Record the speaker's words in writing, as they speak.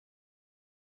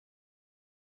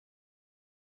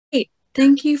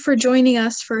Thank you for joining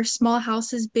us for Small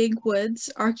Houses, Big Woods,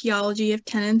 Archaeology of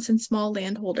Tenants and Small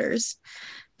Landholders.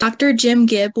 Dr. Jim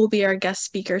Gibb will be our guest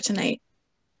speaker tonight.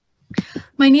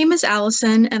 My name is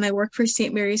Allison and I work for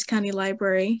St. Mary's County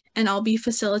Library, and I'll be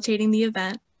facilitating the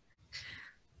event.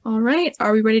 All right,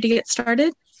 are we ready to get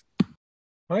started?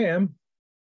 I am.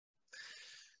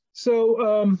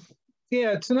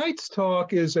 Yeah, tonight's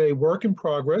talk is a work in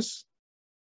progress.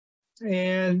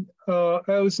 And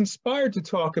I was inspired to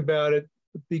talk about it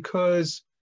because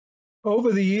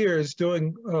over the years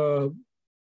doing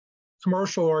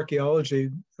commercial archaeology,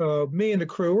 me and the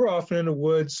crew were often in the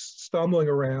woods stumbling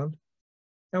around.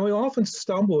 And we often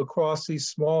stumble across these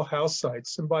small house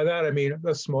sites. And by that, I mean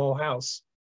a small house.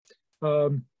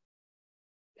 And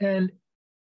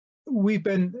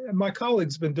my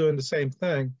colleagues have been doing the same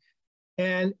thing.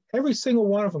 And every single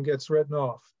one of them gets written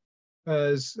off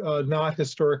as not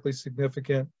historically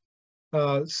significant.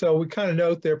 So we kind of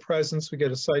note their presence, we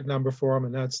get a site number for them,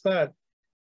 and that's that.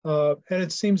 And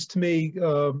it seems to me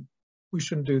we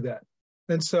shouldn't do that.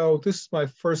 And so this is my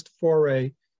first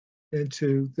foray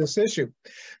into this issue.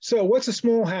 So what's a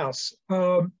small house?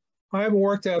 I haven't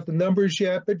worked out the numbers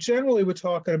yet, but generally we're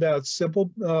talking about simple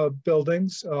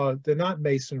buildings. They're not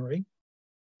masonry.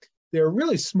 They're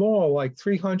really small, like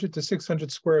 300 to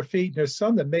 600 square feet. And there's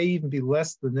some that may even be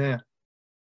less than that.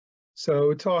 So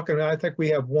we're talking, I think we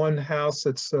have one house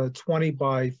that's 20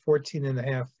 by 14 and a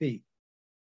half feet.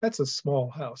 That's a small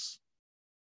house.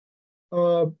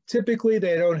 Typically,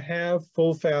 they don't have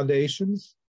full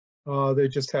foundations. They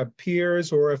just have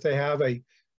piers, or if they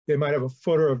might have a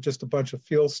footer of just a bunch of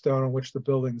fieldstone on which the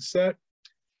building's set.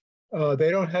 They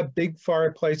don't have big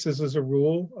fireplaces as a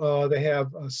rule. They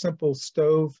have a simple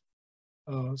stove,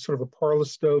 sort of a parlor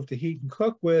stove to heat and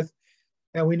cook with.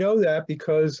 And we know that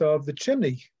because of the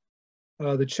chimney.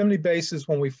 The chimney bases,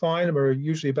 when we find them, are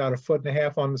usually about 1.5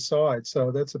 feet on the side. So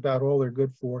that's about all they're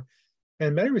good for. And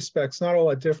in many respects, not all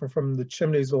that different from the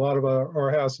chimneys a lot of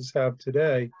our houses have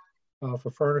today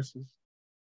for furnaces.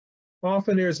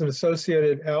 Often there's an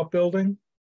associated outbuilding,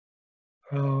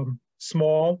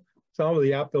 small. Some of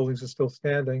the outbuildings are still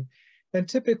standing. And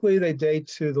typically they date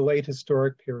to the late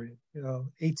historic period,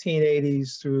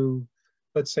 1880s through,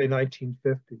 let's say,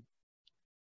 1950.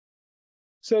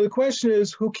 So the question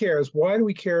is, who cares? Why do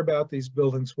we care about these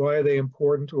buildings? Why are they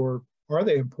important, or are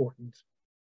they important?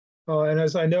 And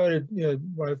as I noted,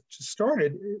 when I just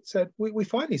started, it's that we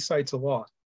find these sites a lot.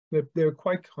 They're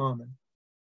quite common.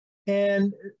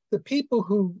 And the people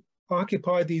who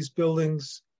occupy these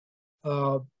buildings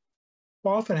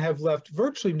often have left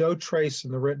virtually no trace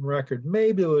in the written record.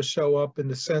 Maybe it'll show up in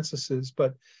the censuses,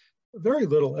 but very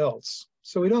little else.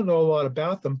 So we don't know a lot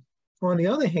about them. On the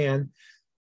other hand,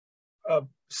 a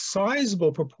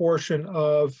sizable proportion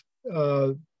of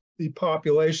the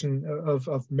population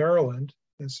of Maryland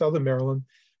and Southern Maryland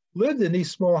lived in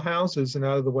these small houses and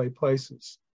out-of-the-way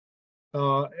places.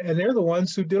 And they're the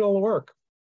ones who did all the work.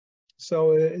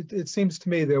 So it seems to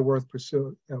me they're worth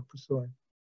pursuing.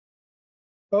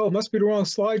 Oh, it must be the wrong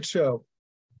slideshow.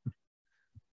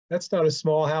 That's not a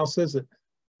small house, is it?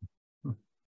 All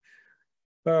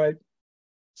right,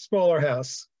 smaller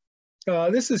house.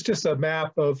 This is just a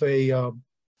map of a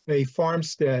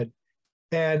farmstead.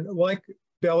 And like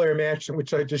Bel Air Mansion,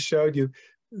 which I just showed you,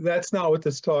 that's not what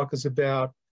this talk is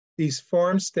about. These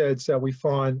farmsteads that we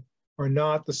find are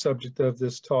not the subject of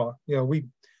this talk. We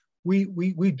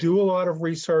do a lot of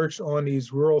research on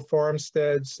these rural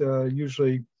farmsteads,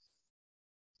 usually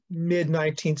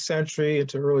mid-19th century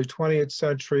into early 20th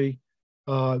century.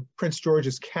 Prince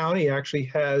George's County actually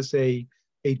has a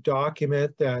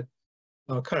document that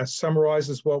kind of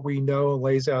summarizes what we know and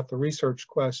lays out the research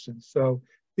questions. So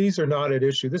these are not at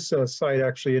issue. This is a site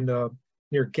actually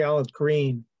near Gallant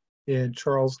Green in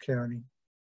Charles County.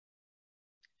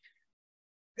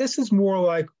 This is more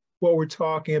like what we're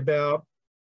talking about.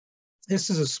 This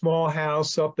is a small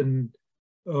house up in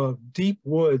deep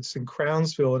woods in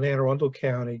Crownsville in Anne Arundel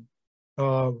County,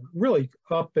 really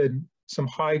up in some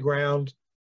high ground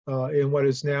in what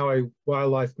is now a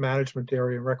wildlife management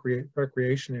area and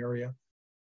recreation area.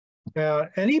 But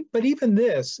even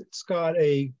this, it's got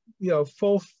a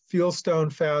full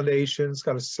fieldstone foundation. It's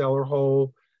got a cellar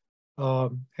hole,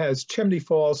 has chimney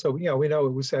falls. So we know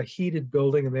it was a heated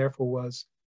building and therefore was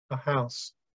a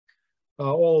house.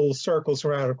 All the circles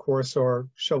around, of course, are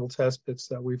shovel test pits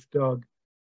that we've dug.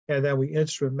 And then we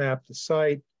instrument map the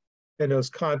site, and those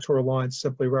contour lines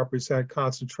simply represent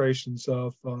concentrations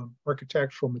of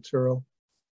architectural material.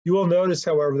 You will notice,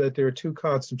 however, that there are two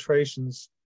concentrations,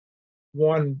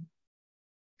 one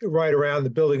right around the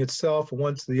building itself and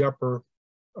one to the upper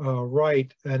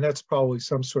right, and that's probably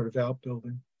some sort of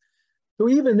outbuilding. So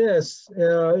even this,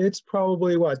 it's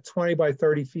probably what, 20 by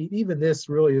 30 feet. Even this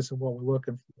really isn't what we're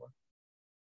looking for.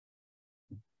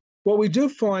 What we do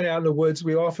find out in the woods,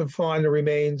 we often find the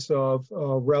remains of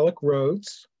relic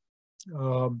roads,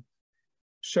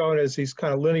 shown as these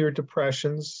kind of linear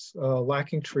depressions,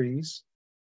 lacking trees.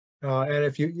 And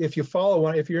if you follow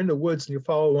one, if you're in the woods and you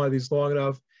follow one of these long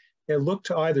enough, and look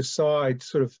to either side,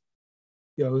 sort of,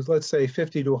 let's say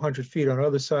 50 to 100 feet on the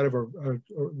other side of a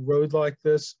road like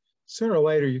this, sooner or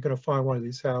later you're going to find one of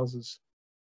these houses.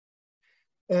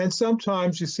 And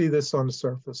sometimes you see this on the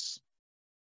surface.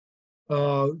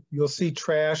 You'll see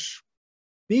trash.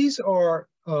 These are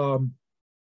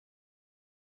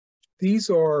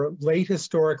late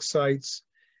historic sites,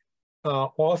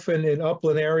 often in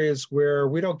upland areas where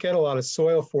we don't get a lot of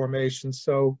soil formation.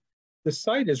 So the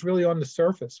site is really on the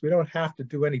surface. We don't have to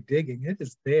do any digging. It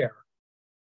is there.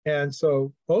 And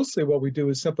so mostly what we do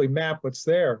is simply map what's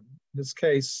there. In this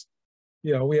case,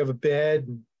 we have a bed,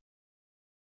 and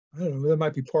I don't know, there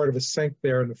might be part of a sink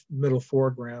there in the middle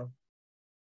foreground.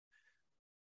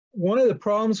 One of the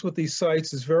problems with these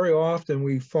sites is very often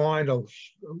we find a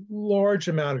large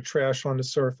amount of trash on the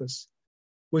surface.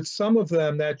 With some of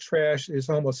them, that trash is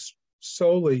almost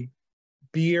solely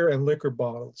beer and liquor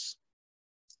bottles.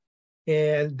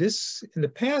 And this, in the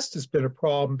past, has been a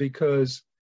problem because,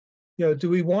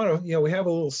 do we want to, we have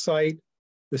a little site,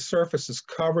 the surface is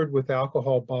covered with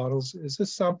alcohol bottles. Is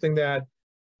this something that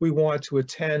we want to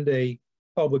attend a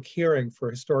public hearing for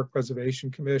a Historic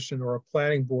Preservation Commission or a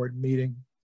planning board meeting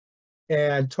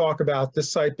and talk about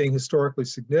this site being historically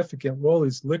significant with all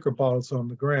these liquor bottles on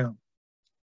the ground?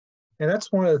 And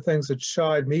that's one of the things that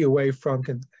shied me away from,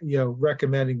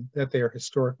 recommending that they are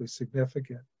historically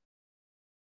significant.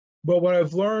 But what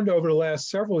I've learned over the last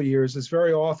several years is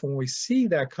very often when we see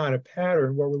that kind of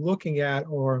pattern, what we're looking at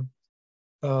are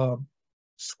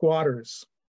squatters,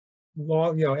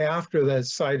 after the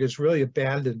site is really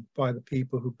abandoned by the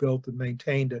people who built and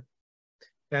maintained it.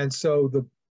 And so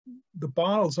the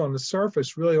bottles on the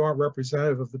surface really aren't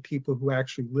representative of the people who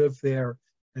actually live there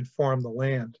and farm the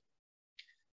land.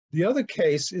 The other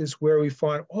case is where we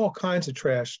find all kinds of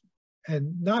trash,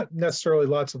 and not necessarily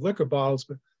lots of liquor bottles,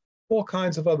 but all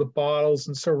kinds of other bottles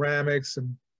and ceramics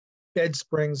and bed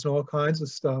springs and all kinds of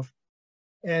stuff.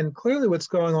 And clearly what's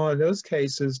going on in those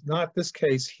cases, not this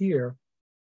case here,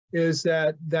 is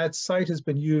that that site has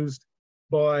been used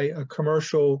by a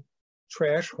commercial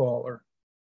trash hauler.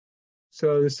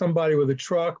 So there's somebody with a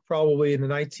truck, probably in the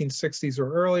 1960s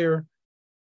or earlier,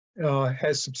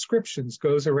 has subscriptions,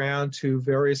 goes around to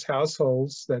various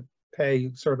households that pay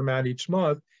a certain amount each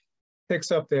month,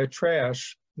 picks up their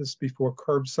trash, this is before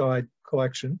curbside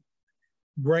collection,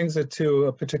 brings it to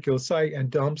a particular site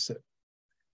and dumps it.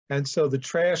 And so the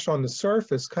trash on the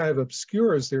surface kind of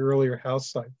obscures the earlier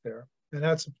house site there, and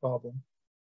that's a problem.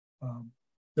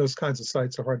 Those kinds of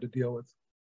sites are hard to deal with.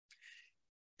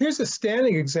 Here's a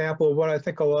standing example of what I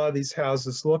think a lot of these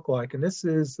houses look like. And this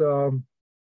is,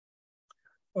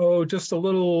 just a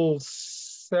little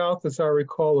south, as I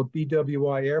recall, of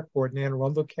BWI Airport in Anne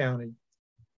Arundel County.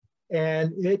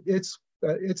 And it's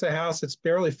a house that's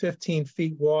barely 15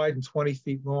 feet wide and 20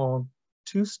 feet long,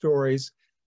 2 stories.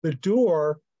 The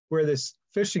door where this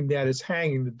fishing net is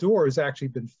hanging, the door has actually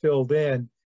been filled in.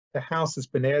 The house has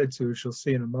been added to, as you'll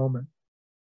see in a moment.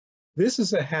 This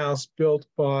is a house built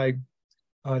by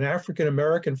an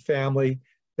African-American family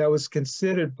that was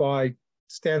considered by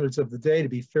standards of the day to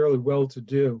be fairly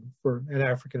well-to-do for an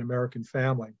African-American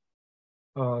family.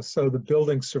 So the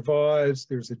building survives,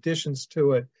 there's additions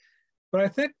to it. But I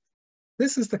think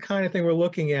this is the kind of thing we're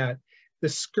looking at. The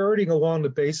skirting along the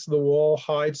base of the wall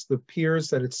hides the piers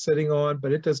that it's sitting on,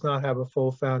 but it does not have a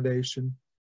full foundation.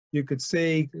 You could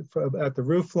see at the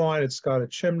roof line, it's got a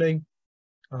chimney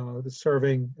that's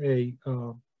serving a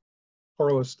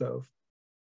parlor stove.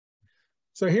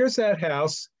 So here's that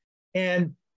house.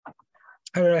 And I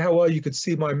don't know how well you could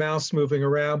see my mouse moving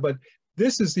around, but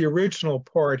this is the original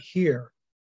part here.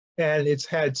 And it's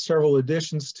had several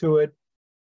additions to it.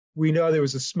 We know there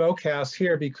was a smokehouse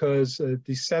here because a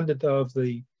descendant of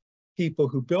the people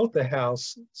who built the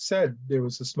house said there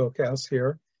was a smokehouse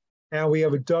here. And we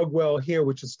have a dug well here,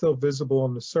 which is still visible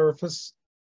on the surface.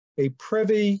 A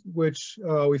privy, which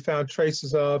we found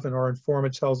traces of, and our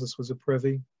informant tells us was a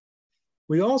privy.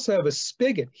 We also have a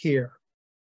spigot here,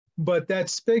 but that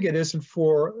spigot isn't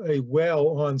for a well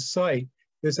on site.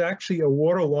 There's actually a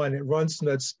water line that runs from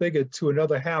that spigot to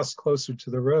another house closer to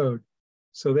the road.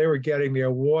 So they were getting their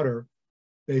water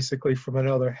basically from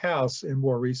another house in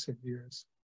more recent years.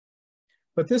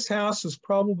 But this house was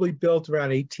probably built around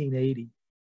 1880.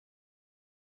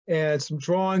 and some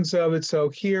drawings of it. So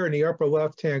here in the upper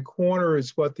left-hand corner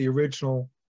is what the original,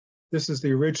 this is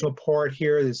the original part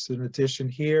here. This is an addition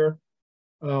here.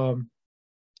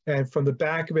 And from the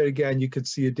back of it, again, you could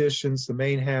see additions, the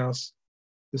main house.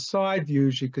 The side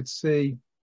views, you could see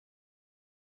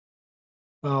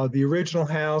the original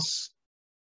house,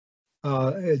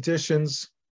 additions,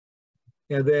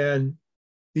 and then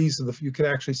these are you can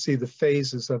actually see the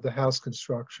phases of the house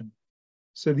construction.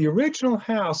 So the original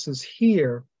house is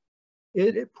here.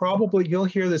 It probably, you'll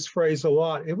hear this phrase a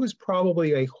lot, it was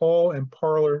probably a hall and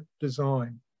parlor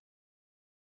design.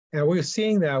 And we're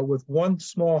seeing that with one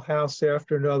small house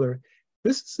after another.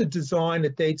 This is a design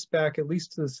that dates back at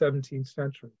least to the 17th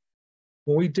century.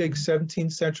 When we dig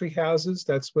 17th century houses,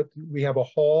 that's what we have: a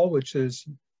hall, which is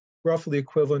roughly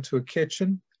equivalent to a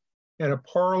kitchen, and a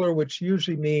parlor, which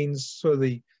usually means sort of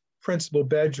the principal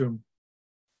bedroom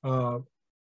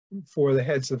for the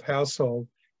heads of household,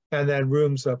 and then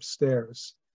rooms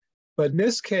upstairs. But in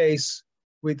this case,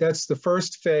 that's the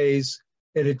first phase.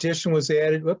 An addition was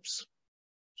added. Whoops,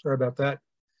 sorry about that.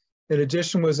 An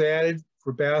addition was added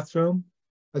for bathroom.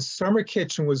 A summer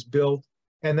kitchen was built,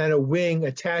 and then a wing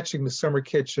attaching the summer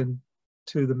kitchen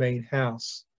to the main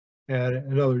house, and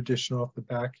another addition off the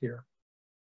back here.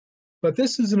 But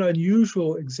this is an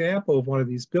unusual example of one of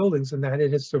these buildings in that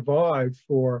it has survived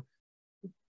for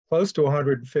close to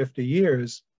 150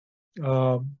 years.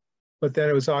 But then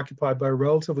it was occupied by a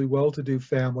relatively well-to-do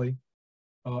family,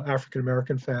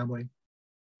 African-American family,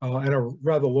 and a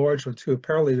rather large one too.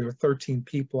 Apparently there were 13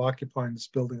 people occupying this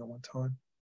building at one time.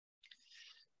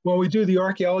 When we do the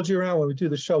archaeology around, when we do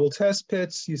the shovel test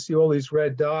pits, you see all these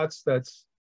red dots. That's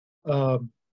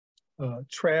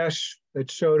trash that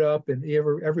showed up in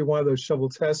every one of those shovel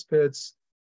test pits.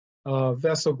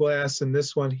 Vessel glass in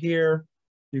this one here.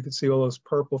 You can see all those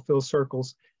purple fill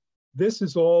circles. This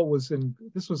is all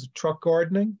this was truck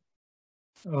gardening.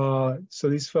 So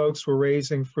these folks were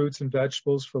raising fruits and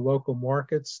vegetables for local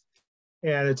markets.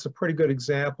 And it's a pretty good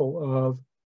example of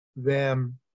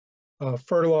them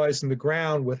fertilizing the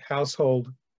ground with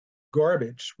household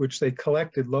garbage, which they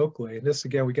collected locally. And this,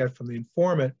 again, we get from the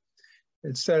informant.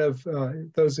 Instead of,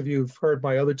 those of you who've heard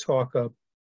my other talk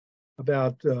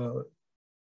about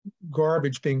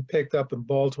garbage being picked up in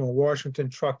Baltimore, Washington,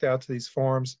 trucked out to these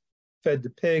farms, fed to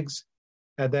pigs,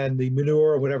 and then the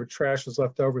manure or whatever trash was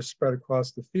left over spread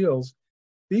across the fields.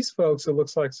 These folks, it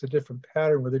looks like it's a different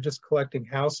pattern where they're just collecting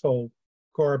household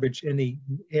garbage in the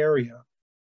area,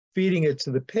 feeding it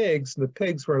to the pigs, and the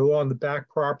pigs were along the back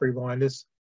property line. This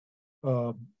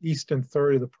eastern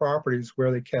third of the property is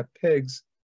where they kept pigs,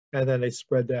 and then they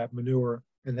spread that manure,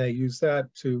 and they use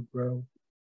that to grow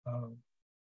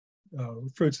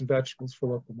fruits and vegetables for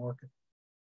local market.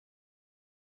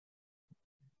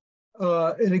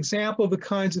 An example of the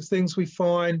kinds of things we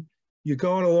find: you're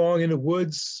going along in the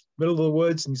woods, middle of the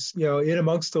woods, and in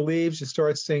amongst the leaves, you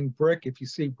start seeing brick. If you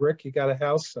see brick, you got a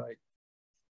house site.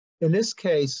 In this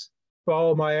case,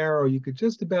 follow my arrow, you could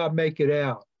just about make it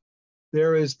out.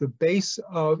 There is the base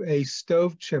of a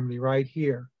stove chimney right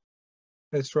here.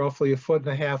 It's roughly 1.5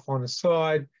 feet on the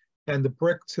side, and the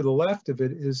brick to the left of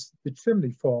it is the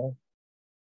chimney fall.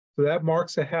 So that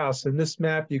marks a house. In this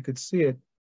map, you could see it.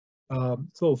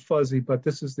 It's a little fuzzy, but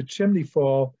this is the chimney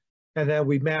fall. And then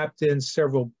we mapped in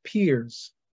several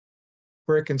piers,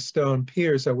 brick and stone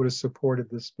piers that would have supported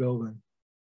this building.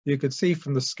 You could see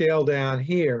from the scale down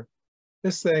here,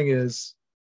 this thing is,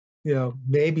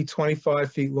 maybe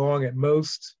 25 feet long at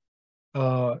most,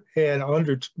 and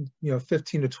under,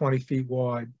 15 to 20 feet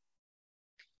wide.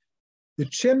 The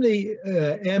chimney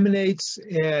emanates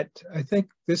at, I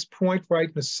think, this point right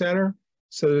in the center.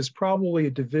 So there's probably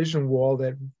a division wall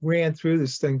that ran through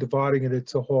this thing, dividing it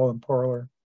into hall and parlor.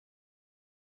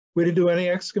 We didn't do any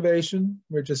excavation.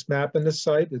 We're just mapping the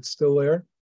site. It's still there.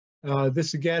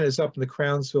 This, again, is up in the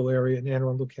Crownsville area in Anne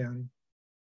Arundel County.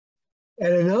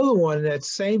 And another one, that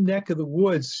same neck of the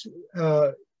woods,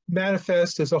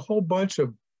 manifests as a whole bunch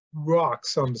of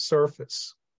rocks on the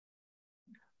surface.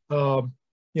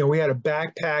 We had a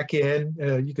backpack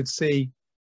in. You could see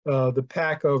the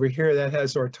pack over here that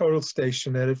has our total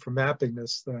station in it for mapping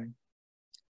this thing.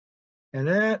 And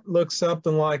that looks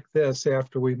something like this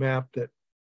after we mapped it.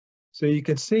 So you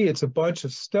can see it's a bunch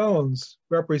of stones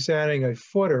representing a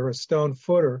footer, a stone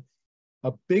footer,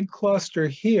 a big cluster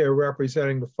here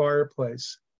representing the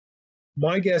fireplace.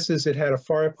 My guess is it had a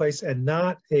fireplace and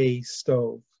not a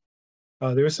stove.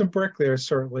 There was some brick there,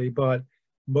 certainly, but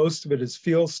most of it is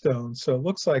field stone. So it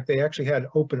looks like they actually had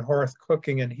open hearth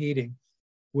cooking and heating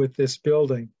with this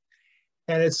building.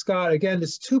 And it's got, again,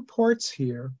 there's two parts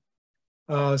here.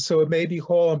 So it may be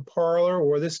hall and parlor,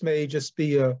 or this may just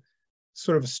be a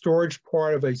sort of a storage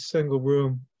part of a single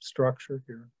room structure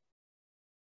here.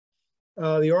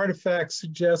 The artifacts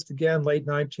suggest, again, late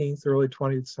 19th, early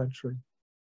 20th century,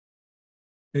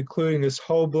 including this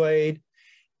hoe blade,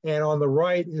 and on the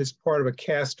right is part of a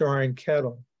cast iron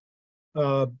kettle.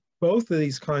 Both of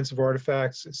these kinds of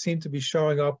artifacts seem to be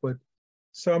showing up with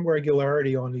some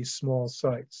regularity on these small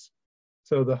sites.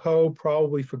 So the hoe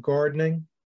probably for gardening,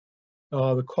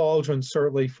 the cauldron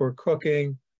certainly for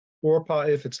cooking, or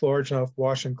if it's large enough,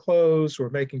 washing clothes or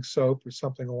making soap or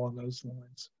something along those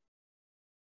lines.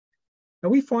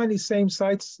 And we find these same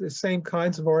sites, the same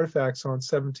kinds of artifacts on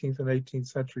 17th and 18th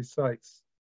century sites.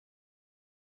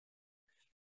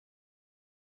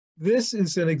 This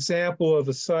is an example of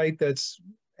a site that's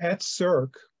at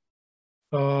Cirque.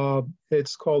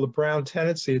 It's called the Brown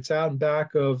Tenancy. It's out in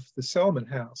back of the Selman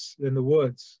House in the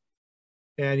woods.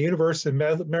 And University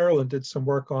of Maryland did some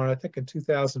work on it, I think in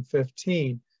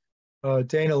 2015.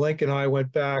 Dana Link and I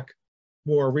went back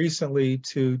more recently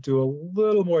to do a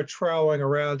little more troweling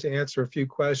around to answer a few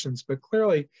questions, but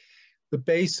clearly the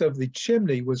base of the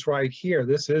chimney was right here.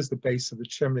 This is the base of the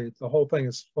chimney. The whole thing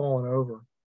has fallen over.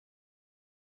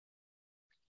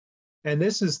 And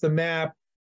this is the map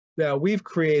that we've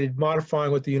created,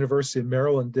 modifying what the University of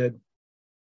Maryland did.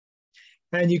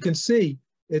 And you can see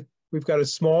we've got a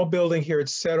small building here.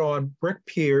 It's set on brick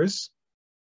piers.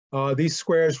 These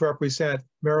squares represent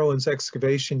Maryland's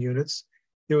excavation units.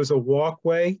 There was a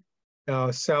walkway,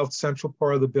 south central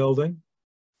part of the building.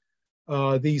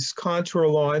 These contour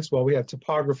lines, well, we have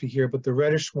topography here, but the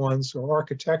reddish ones are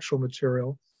architectural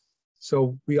material.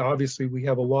 So we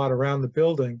have a lot around the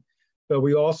building, but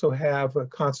we also have a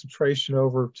concentration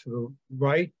over to the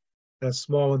right and a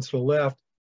small one to the left.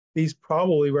 These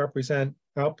probably represent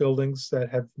outbuildings that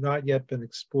have not yet been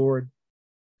explored.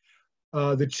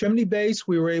 The chimney base,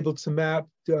 we were able to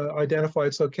identify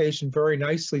its location very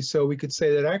nicely. So we could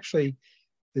say that actually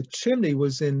the chimney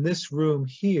was in this room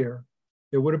here.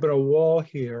 There would have been a wall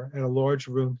here and a large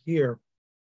room here.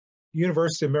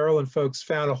 University of Maryland folks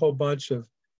found a whole bunch of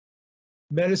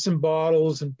medicine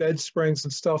bottles and bed springs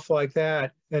and stuff like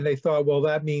that. And they thought, well,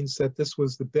 that means that this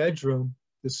was the bedroom,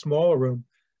 the smaller room.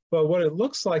 But what it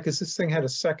looks like is this thing had a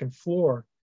second floor.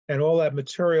 And all that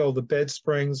material, the bed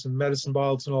springs and medicine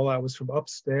bottles and all that, was from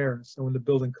upstairs. And when the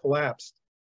building collapsed,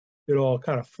 it all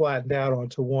kind of flattened out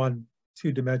onto one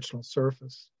two-dimensional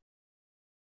surface.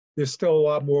 There's still a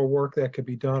lot more work that could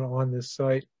be done on this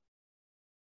site.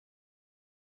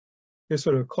 Here's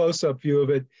sort of a close-up view of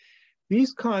it.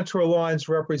 These contour lines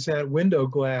represent window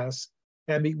glass,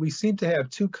 and we seem to have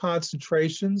two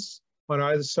concentrations on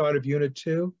either side of Unit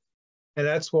 2, and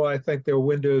that's why I think there are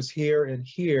windows here and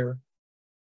here.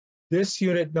 This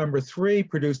unit number 3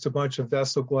 produced a bunch of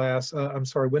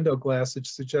window glass,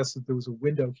 which suggests that there was a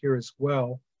window here as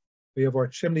well. We have our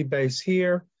chimney base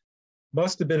here.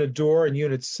 Must have been a door in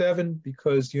Unit 7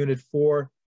 because Unit 4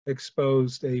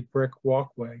 exposed a brick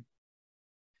walkway.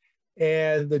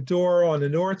 And the door on the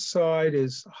north side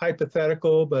is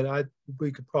hypothetical, but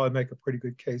we could probably make a pretty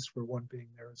good case for one being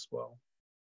there as well.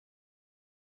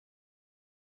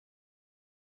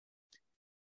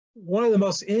 One of the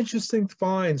most interesting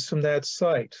finds from that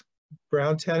site,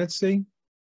 Brown Tenancy,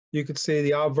 you could see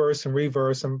the obverse and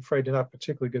reverse. I'm afraid they're not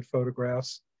particularly good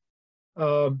photographs.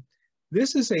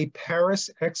 This is a Paris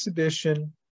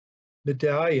exhibition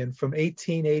medallion from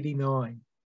 1889.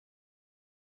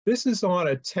 This is on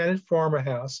a tenant farmer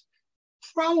house,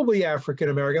 probably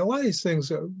African-American. A lot of these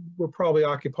things were probably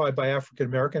occupied by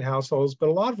African-American households, but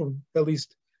a lot of them, at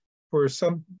least for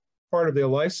some part of their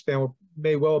lifespan,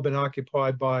 may well have been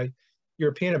occupied by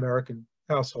European-American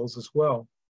households as well.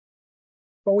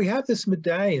 But we have this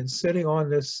medallion sitting on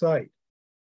this site.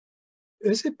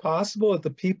 Is it possible that the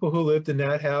people who lived in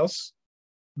that house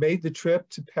made the trip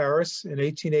to Paris in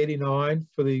 1889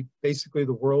 for basically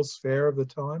the World's Fair of the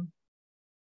time?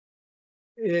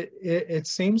 It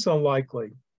seems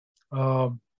unlikely.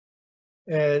 And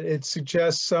it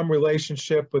suggests some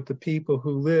relationship with the people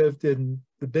who lived in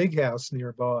the big house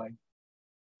nearby.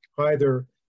 Either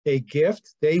a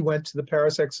gift, they went to the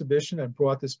Paris exhibition and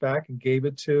brought this back and gave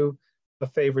it to a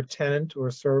favorite tenant or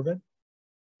servant,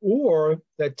 or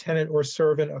that tenant or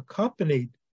servant accompanied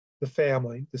the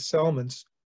family, the Selmans,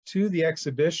 to the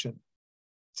exhibition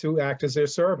to act as their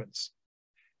servants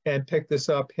and pick this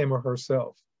up him or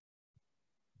herself.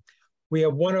 We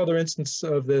have one other instance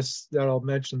of this that I'll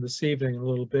mention this evening in a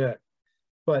little bit,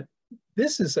 but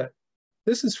this is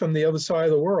from the other side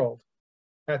of the world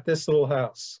at this little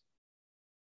house.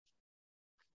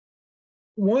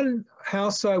 One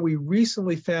house site we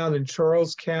recently found in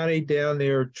Charles County down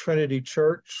near Trinity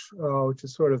Church, which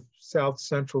is sort of south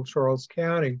central Charles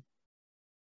County.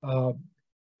 Uh,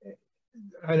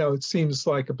 I know it seems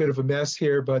like a bit of a mess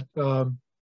here, but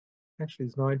actually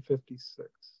it's 956.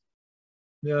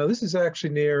 No, this is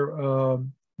actually near,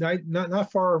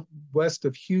 not far west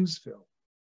of Hughesville.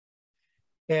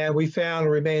 And we found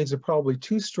remains of probably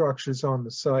 2 structures on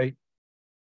the site.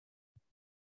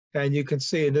 And you can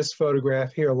see in this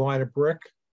photograph here a line of brick.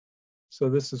 So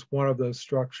this is one of those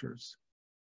structures.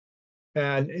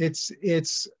 And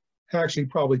it's actually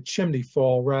probably chimney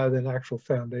fall rather than actual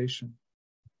foundation.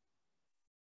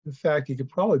 In fact, you could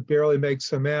probably barely make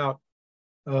some out,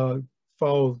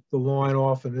 follow the line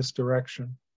off in this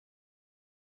direction.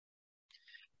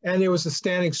 And there was a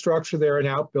standing structure there, an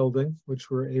outbuilding,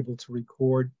 which we're able to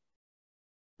record.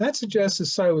 That suggests the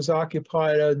site was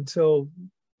occupied until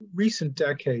recent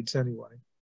decades anyway.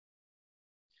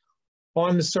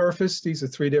 On the surface, these are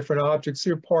 3 different objects.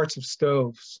 They're parts of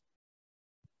stoves.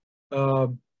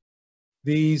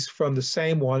 These from the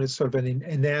same one is sort of an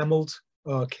enameled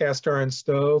cast iron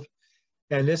stove.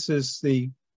 And this is the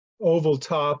oval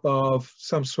top of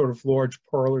some sort of large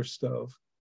parlor stove.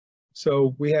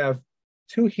 So we have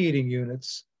 2 heating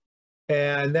units,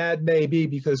 and that may be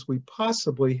because we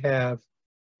possibly have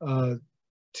 2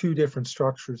 different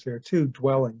structures there, 2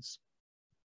 dwellings.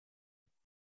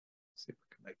 Let's see if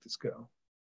we can make this go.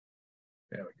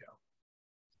 There we go.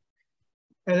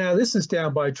 And now this is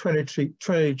down by Trinity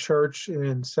Church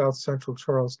in South Central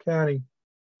Charles County.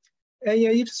 And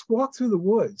yeah, you just walk through the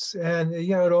woods, and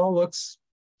you know, it all looks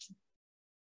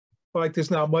like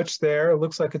there's not much there. It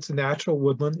looks like it's a natural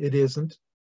woodland. It isn't.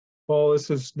 All this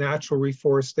is natural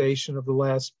reforestation of the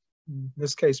last, in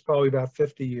this case, probably about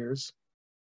 50 years.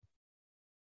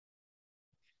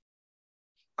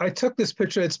 I took this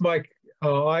picture. It's Mike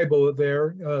Eibel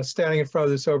there, standing in front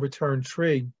of this overturned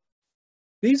tree.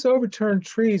 These overturned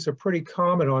trees are pretty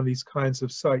common on these kinds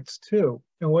of sites too.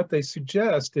 And what they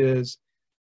suggest is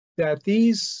that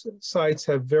these sites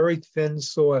have very thin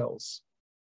soils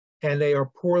and they are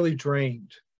poorly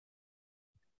drained.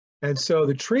 And so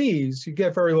the trees, you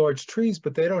get very large trees,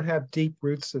 but they don't have deep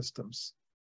root systems.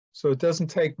 So it doesn't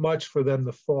take much for them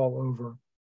to fall over.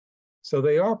 So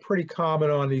they are pretty common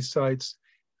on these sites.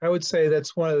 I would say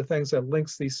that's one of the things that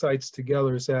links these sites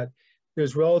together, is that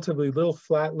there's relatively little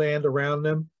flat land around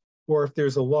them, or if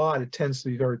there's a lot, it tends to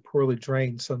be very poorly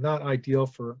drained, so not ideal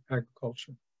for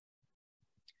agriculture.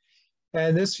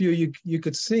 And this view, you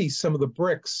could see some of the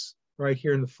bricks right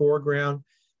here in the foreground.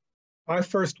 I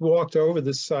first walked over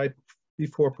this site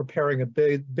before preparing a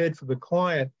bid for the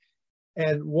client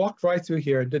and walked right through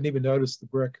here and didn't even notice the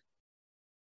brick.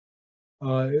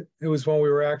 It was when we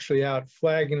were actually out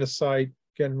flagging the site,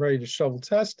 getting ready to shovel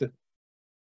test it,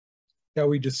 that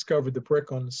we discovered the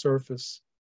brick on the surface.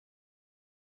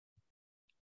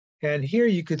 And here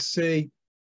you could see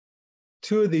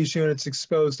 2 of these units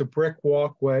exposed a brick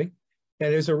walkway,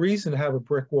 and there's a reason to have a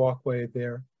brick walkway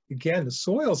there. Again, the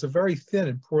soils are very thin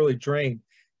and poorly drained.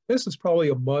 This is probably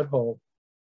a mud hole.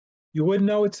 You wouldn't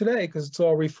know it today because it's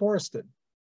all reforested.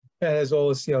 It has all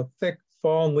this, you know, thick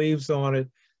fallen leaves on it,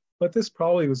 but this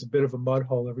probably was a bit of a mud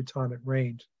hole every time it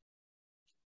rained.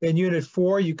 In Unit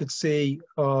 4, you could see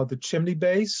the chimney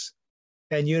base,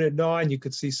 and Unit 9, you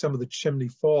could see some of the chimney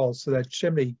falls. So that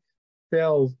chimney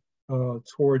fell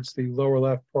towards the lower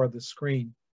left part of the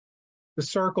screen. The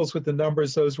circles with the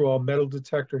numbers, those were all metal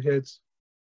detector hits.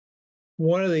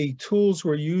 One of the tools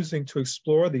we're using to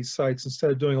explore these sites,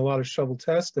 instead of doing a lot of shovel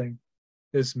testing,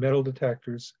 is metal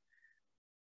detectors.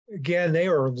 Again, they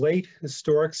are late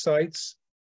historic sites.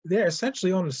 They're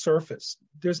essentially on the surface.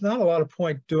 There's not a lot of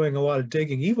point doing a lot of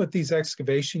digging. Even with these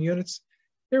excavation units,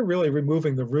 they're really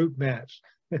removing the root mat.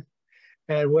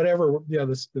 And whatever, you know,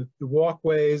 the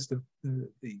walkways, the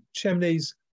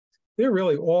chimneys, they're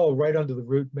really all right under the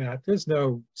root mat. There's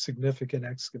no significant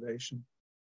excavation.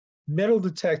 Metal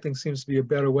detecting seems to be a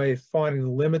better way of finding the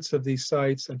limits of these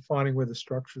sites and finding where the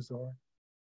structures are.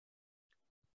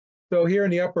 So here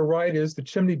in the upper right is the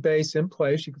chimney base in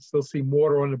place. You can still see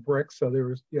mortar on the brick. So there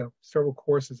was, you know, several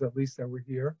courses at least that were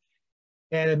here.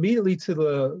 And immediately to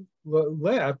the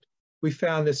left, we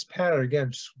found this pattern.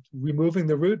 Again, just removing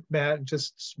the root mat and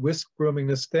just whisk brooming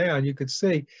this down. You could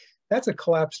see that's a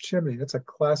collapsed chimney. That's a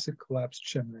classic collapsed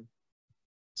chimney.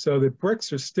 So the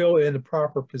bricks are still in the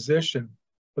proper position,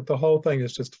 but the whole thing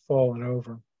is just fallen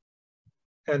over.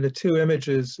 And the 2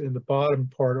 images in the bottom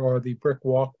part are the brick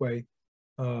walkway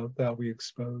that we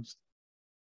exposed.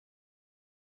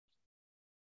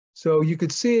 So you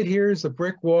could see it here is a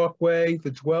brick walkway. The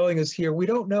dwelling is here. We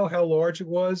don't know how large it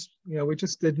was. You know, we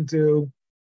just didn't do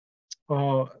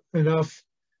enough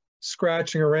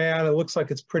scratching around. It looks like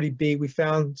it's pretty beat. We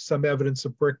found some evidence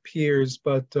of brick piers,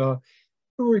 but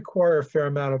it will require a fair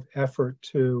amount of effort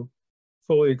to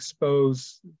fully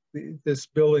expose this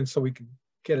building so we can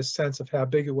get a sense of how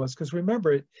big it was. Because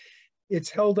remember, it's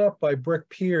held up by brick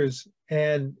piers,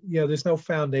 and there's no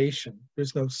foundation,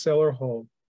 there's no cellar hole,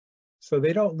 so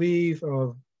they don't leave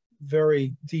a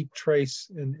very deep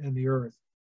trace in the earth.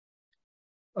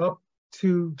 Up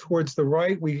towards the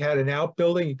right, we had an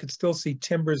outbuilding. You could still see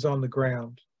timbers on the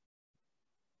ground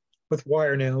with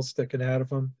wire nails sticking out of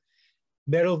them.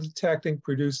 Metal detecting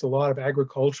produced a lot of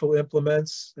agricultural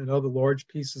implements and other large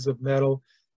pieces of metal.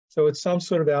 So it's some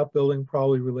sort of outbuilding,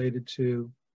 probably related to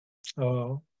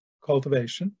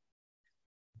cultivation.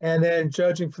 And then,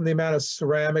 judging from the amount of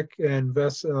ceramic and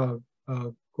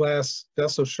glass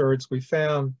vessel sherds we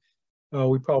found,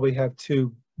 we probably have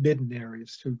two midden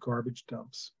areas, two garbage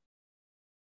dumps.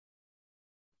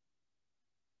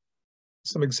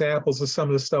 Some examples of some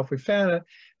of the stuff we found.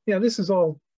 This is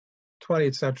all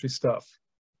 20th century stuff.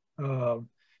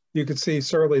 You can see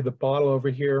certainly the bottle over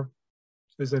here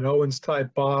is an Owens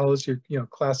type bottle. It's your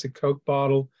classic Coke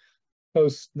bottle,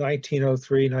 post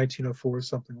 1903, 1904,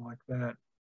 something like that.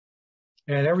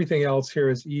 And everything else here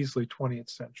is easily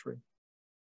 20th century.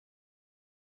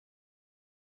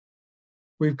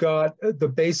 We've got the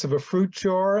base of a fruit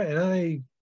jar, and I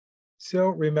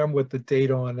don't remember what the date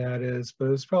on that is,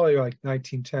 but it's probably like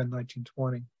 1910,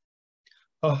 1920.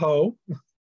 A hoe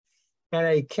and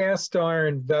a cast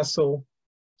iron vessel,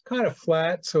 kind of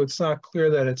flat, so it's not clear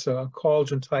that it's a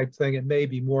cauldron type thing. It may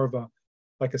be more of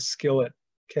like a skillet,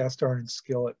 cast iron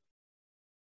skillet.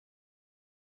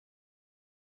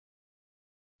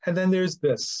 And then there's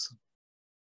this.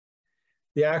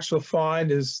 The actual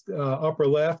find is upper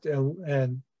left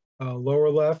and lower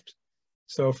left.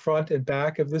 So front and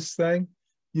back of this thing,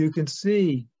 you can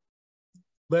see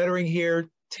lettering here,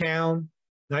 town,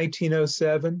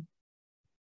 1907.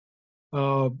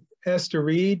 Esther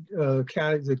Reed,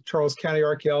 the Charles County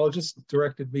archaeologist,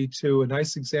 directed me to a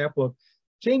nice example of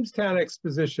Jamestown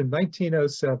Exposition,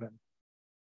 1907.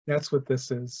 That's what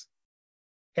this is.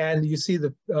 And you see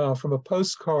from a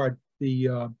postcard,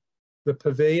 the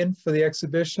pavilion for the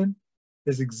exhibition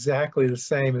is exactly the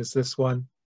same as this one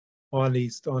on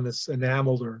this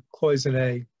enameled or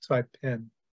cloisonné type pin.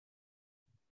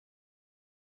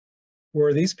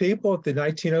 Were these people at the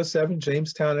 1907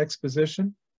 Jamestown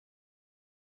Exposition?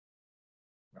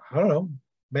 I don't know,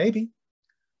 maybe.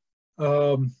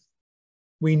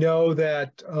 We know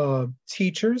that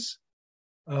teachers,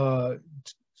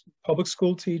 public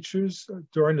school teachers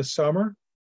during summers,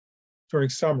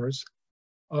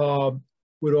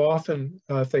 would often,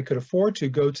 if they could afford to,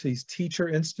 go to these teacher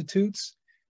institutes.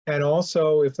 And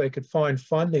also, if they could find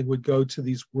funding, would go to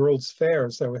these World's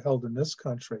Fairs that were held in this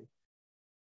country.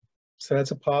 So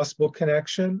that's a possible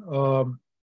connection.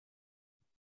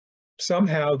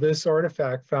 Somehow this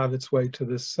artifact found its way to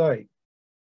this site.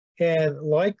 And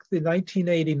like the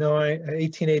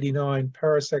 1889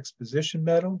 Paris Exposition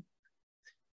medal,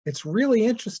 it's really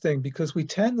interesting because we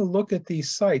tend to look at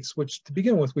these sites, which to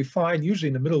begin with, we find usually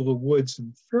in the middle of the woods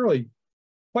in fairly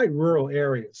quite rural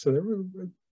areas. So they're,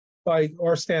 by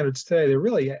our standards today, they're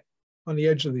really on the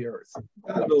edge of the earth, in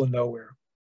the middle of nowhere.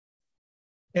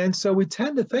 And so we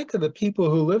tend to think of the people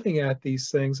who are living at these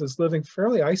things as living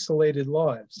fairly isolated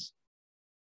lives,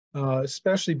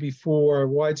 especially before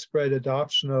widespread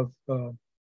adoption of,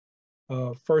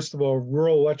 first of all,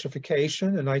 rural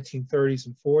electrification in the 1930s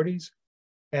and 40s,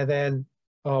 and then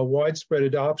widespread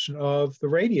adoption of the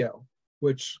radio,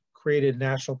 which created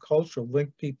national culture,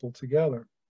 linked people together.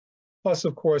 Plus,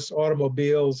 of course,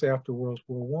 automobiles after World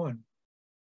War I.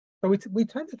 So we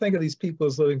tend to think of these people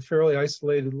as living fairly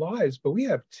isolated lives, but we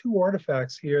have two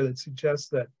artifacts here that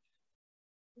suggest that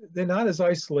they're not as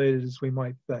isolated as we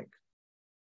might think.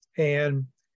 And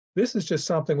this is just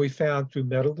something we found through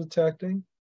metal detecting.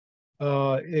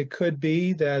 It could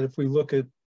be that if we look at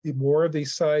more of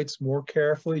these sites more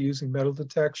carefully using metal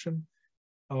detection,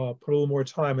 put a little more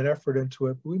time and effort into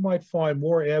it, we might find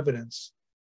more evidence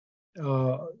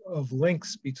of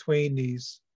links between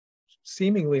these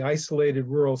seemingly isolated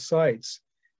rural sites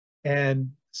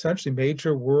and essentially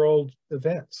major world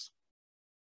events.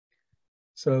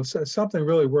 So something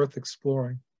really worth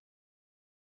exploring.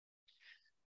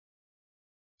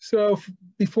 So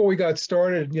before we got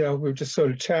started, we were just sort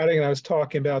of chatting, and I was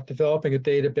talking about developing a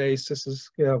database. This is,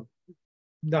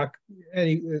 not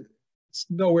any, it's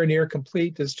nowhere near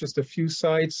complete. There's just a few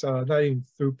sites, not even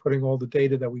through putting all the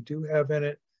data that we do have in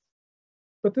it.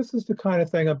 But this is the kind of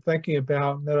thing I'm thinking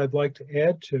about and that I'd like to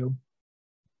add to.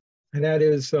 And that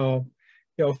is,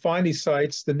 find these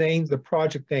sites. The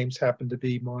project names happen to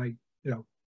be my,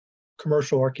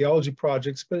 commercial archaeology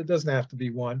projects, but it doesn't have to be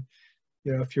one.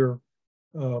 If you're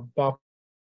Bob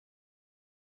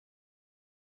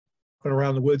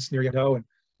around the woods near and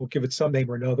we'll give it some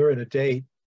name or another and a date.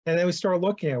 And then we start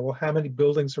looking at, well, how many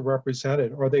buildings are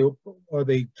represented? Are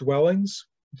they dwellings?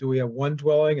 Do we have one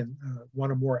dwelling and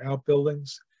one or more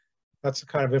outbuildings? That's the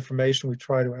kind of information we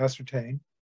try to ascertain.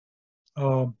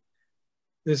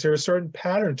 Is there a certain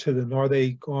pattern to them? Are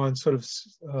they on sort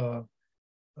of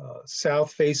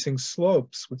south-facing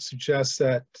slopes, which suggests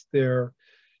that they're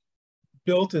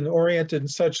built and oriented in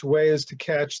such a way as to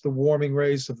catch the warming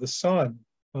rays of the sun,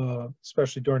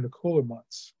 especially during the cooler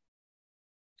months?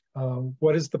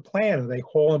 What is the plan? Are they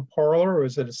hall and parlor, or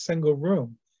is it a single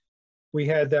room? We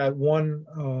had that one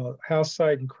house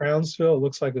site in Crownsville. It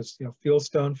looks like it's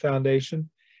fieldstone foundation.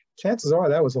 Chances are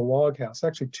that was a log house.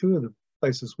 Actually, two of the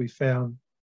places we found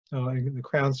in the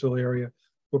Crownsville area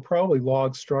were probably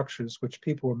log structures, which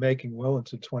people were making well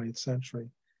into the 20th century.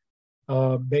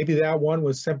 Maybe that one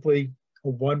was simply a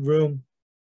one-room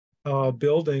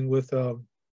building with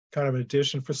kind of an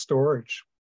addition for storage.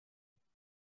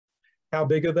 How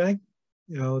big are they?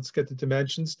 Let's get the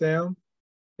dimensions down.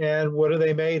 And what are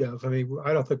they made of? I mean,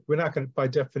 I don't think, we're not going to, by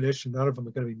definition, none of them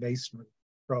are going to be masonry,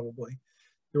 probably.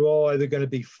 They're all either going to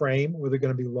be frame or they're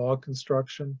going to be log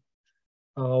construction.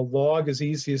 Log is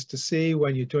easiest to see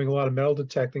when you're doing a lot of metal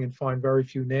detecting and find very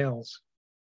few nails.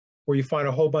 Or you find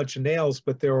a whole bunch of nails,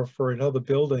 but they are for another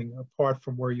building apart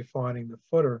from where you're finding the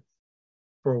footer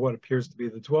for what appears to be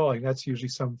the dwelling. That's usually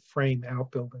some frame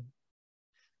outbuilding.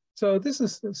 So this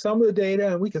is some of the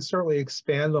data, and we can certainly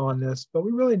expand on this, but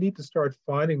we really need to start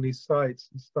finding these sites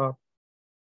and stop,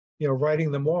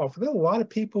 writing them off. There are a lot of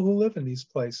people who live in these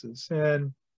places,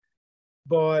 and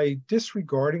by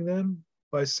disregarding them,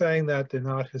 by saying that they're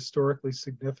not historically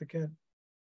significant,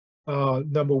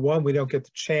 number one, we don't get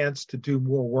the chance to do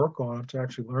more work on them, to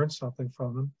actually learn something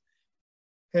from them.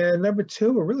 And number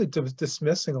two, we're really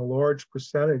dismissing a large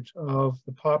percentage of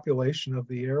the population of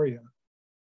the area.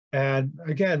 And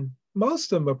again,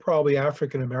 most of them are probably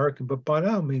African American, but by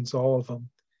no means all of them.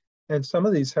 And some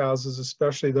of these houses,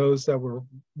 especially those that were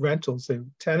rentals, they were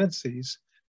tenancies,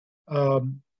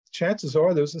 chances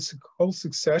are there's a whole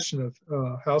succession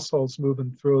of households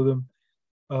moving through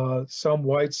them, some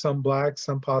white, some black,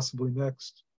 some possibly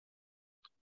mixed.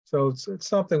 So it's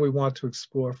something we want to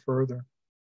explore further.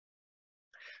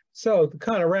 So to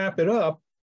kind of wrap it up,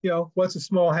 what's a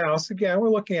small house? Again, we're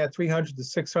looking at 300 to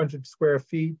 600 square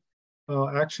feet.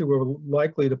 Actually, we're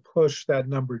likely to push that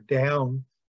number down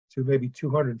to maybe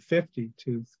 250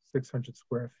 to 600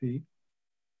 square feet.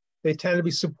 They tend to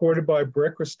be supported by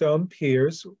brick or stone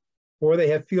piers, or they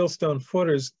have fieldstone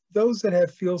footers. Those that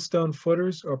have fieldstone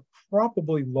footers are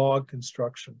probably log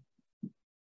construction.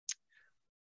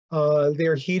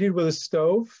 They're heated with a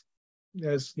stove,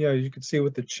 as you can see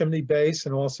with the chimney base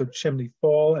and also chimney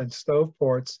fall and stove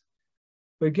ports.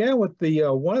 But again, with the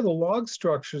one of the log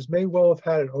structures may well have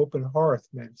had an open hearth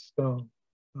made of stone.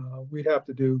 We'd have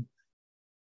to do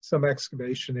some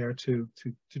excavation there to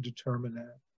determine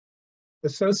that.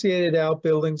 Associated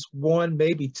outbuildings, one,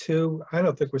 maybe two. I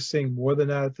don't think we're seeing more than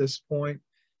that at this point.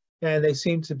 And they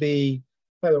seem to be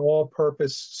either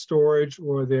all-purpose storage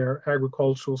or they're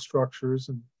agricultural structures,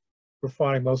 and we're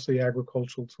finding mostly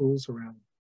agricultural tools around.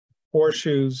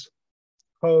 Horseshoes,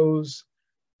 hoes,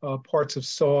 parts of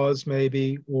saws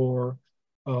maybe, or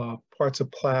parts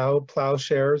of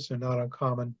plowshares are not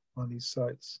uncommon on these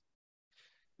sites.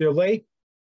 They're late,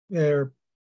 they're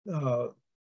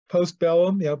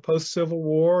post-bellum, post-Civil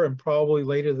War, and probably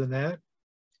later than that.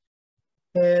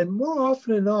 And more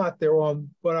often than not, they're on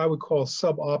what I would call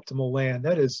suboptimal land.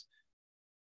 That is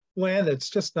land that's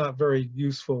just not very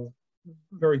useful,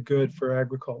 very good for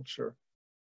agriculture.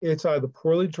 It's either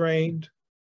poorly drained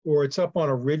or it's up on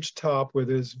a ridge top where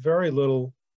there's very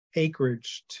little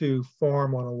acreage to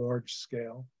farm on a large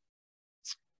scale.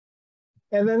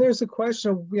 And then there's a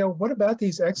question of, what about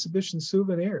these exhibition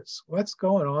souvenirs? What's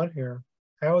going on here?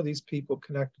 How are these people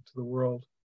connected to the world?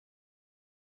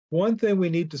 One thing we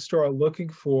need to start looking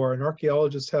for, and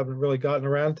archaeologists haven't really gotten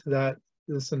around to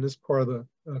this in this part of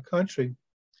the country,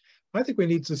 I think we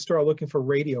need to start looking for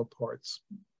radio parts.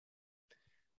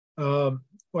 Well,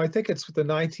 I think it's with the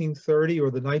 1930 or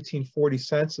the 1940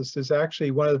 census is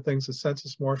actually one of the things the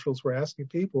census marshals were asking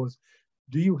people is,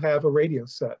 do you have a radio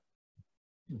set?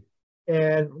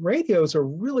 And radios are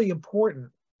really important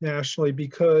nationally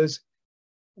because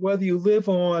whether you live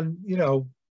on,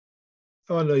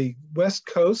 on the West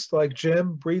Coast like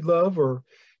Jim Breedlove, or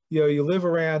you live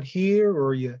around here,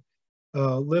 or you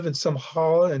live in some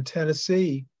hollow in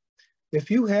Tennessee, if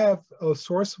you have a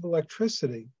source of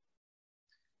electricity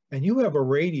and you have a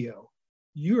radio,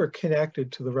 you are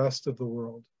connected to the rest of the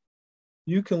world.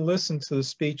 You can listen to the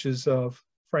speeches of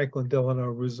Franklin Delano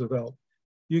Roosevelt.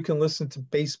 You can listen to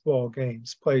baseball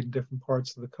games played in different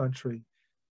parts of the country.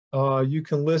 You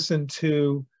can listen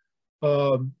to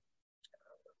um,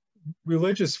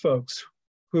 religious folks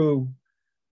who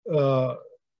uh,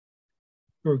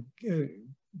 were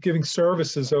giving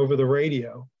services over the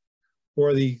radio,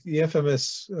 or the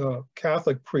infamous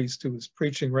Catholic priest who was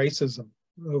preaching racism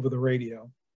over the radio.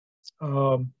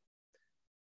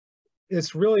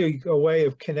 It's really a way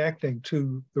of connecting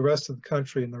to the rest of the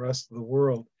country and the rest of the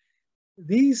world.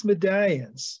 These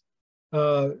medallions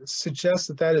suggest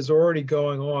that that is already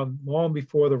going on long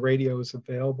before the radio is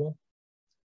available.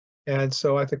 And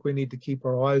so I think we need to keep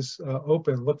our eyes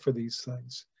open and look for these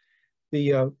things.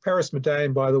 The Paris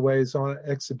medallion, by the way, is on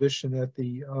exhibition at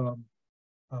the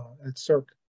at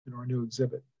Cirque in our new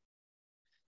exhibit.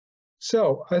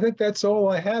 So I think that's all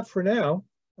I have for now.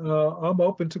 I'm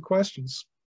open to questions.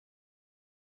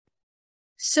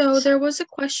 So there was a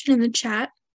question in the chat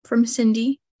from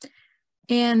Cindy,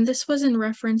 and this was in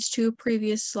reference to a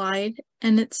previous slide,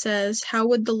 and it says, how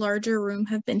would the larger room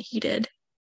have been heated?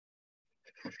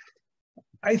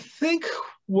 I think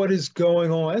what is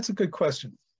going on, that's a good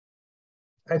question.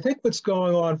 I think what's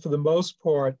going on for the most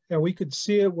part, and we could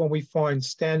see it when we find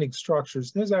standing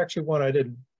structures. There's actually one I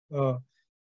didn't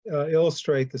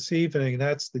illustrate this evening, and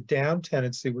that's the down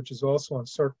tenancy, which is also on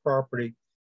Cirque property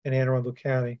in Anne Arundel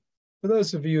County. For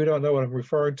those of you who don't know what I'm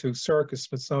referring to, Cirque is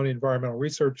Smithsonian Environmental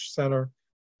Research Center.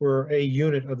 We're a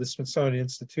unit of the Smithsonian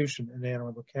Institution in Anne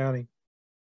Arundel County.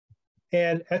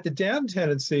 And at the down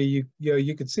tenancy,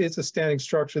 you can see it's a standing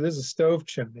structure. There's a stove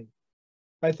chimney.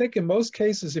 I think in most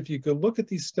cases, if you could look at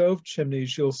these stove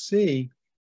chimneys, you'll see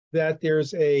that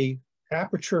there's a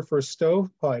aperture for a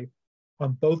stovepipe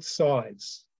on both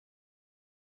sides.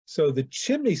 So the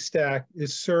chimney stack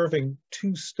is serving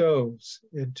two stoves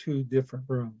in two different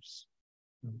rooms.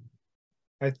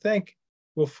 I think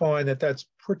we'll find that that's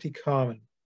pretty common.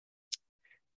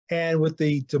 And with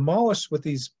the demolished, with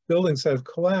these buildings that have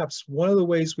collapsed, one of the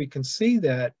ways we can see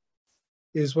that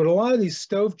is with a lot of these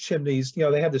stove chimneys,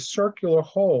 they have the circular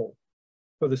hole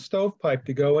for the stovepipe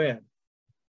to go in.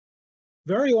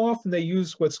 Very often they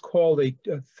use what's called a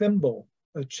thimble,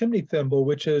 a chimney thimble,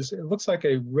 which is, it looks like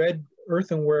a red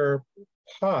earthenware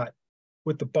pot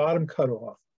with the bottom cut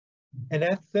off. And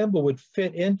that thimble would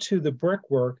fit into the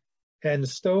brickwork, and the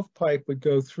stovepipe would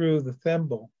go through the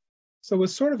thimble. So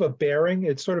it's sort of a bearing.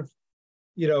 It's sort of,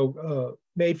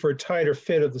 made for a tighter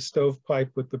fit of the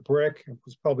stovepipe with the brick. It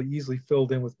was probably easily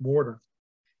filled in with mortar.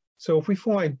 So if we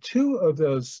find two of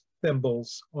those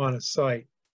thimbles on a site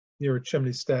near a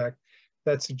chimney stack,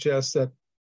 that suggests that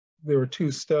there were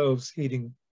two stoves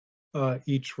heating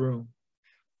each room.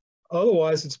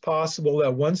 Otherwise, it's possible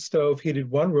that one stove heated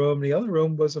one room, the other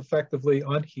room was effectively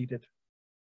unheated.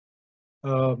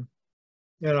 And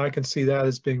I can see that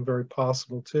as being very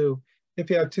possible too. If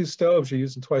you have two stoves, you're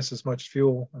using twice as much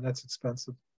fuel, and that's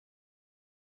expensive.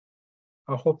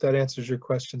 I hope that answers your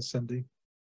question, Cindy.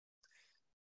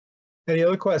 Any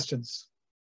other questions?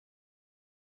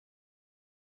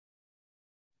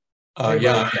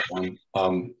 Yeah, and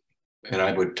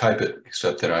I would type it,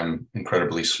 except that I'm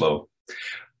incredibly slow.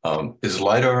 Is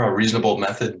LiDAR a reasonable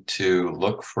method to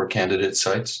look for candidate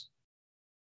sites?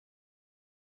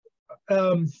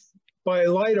 By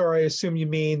LiDAR, I assume you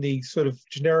mean the sort of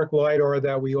generic LiDAR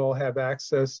that we all have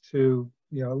access to,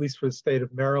 at least for the state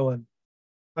of Maryland.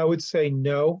 I would say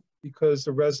no, because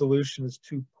the resolution is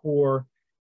too poor.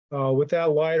 With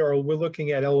that LiDAR, we're looking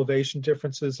at elevation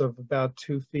differences of about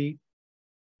 2 feet,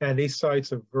 and these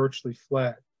sites are virtually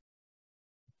flat.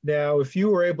 Now, if you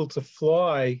were able to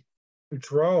fly a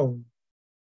drone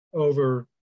over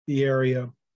the area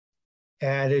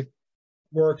and it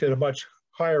worked at a much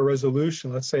higher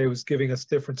resolution, let's say it was giving us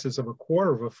differences of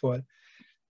 1/4 of a foot,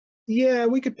 yeah,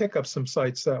 we could pick up some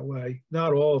sites that way.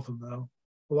 Not all of them, though.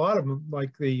 A lot of them,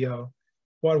 like the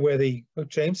one where the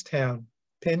Jamestown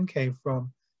pin came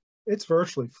from, it's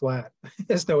virtually flat.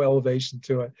 There's no elevation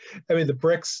to it. I mean, the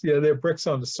bricks, they're bricks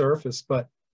on the surface, but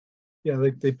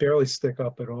they barely stick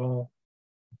up at all.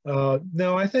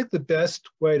 No, I think the best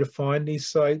way to find these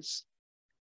sites,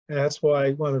 and that's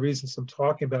why one of the reasons I'm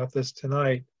talking about this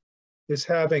tonight, is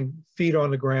having feet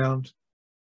on the ground.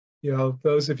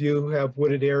 Those of you who have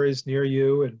wooded areas near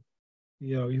you, and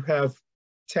you have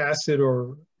tacit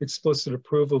or explicit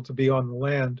approval to be on the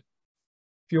land.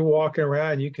 If you're walking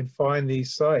around, you can find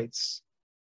these sites,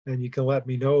 and you can let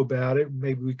me know about it.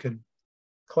 Maybe we can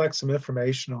collect some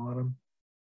information on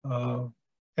them.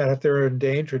 And if they're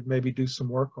endangered, maybe do some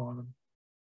work on them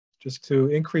just to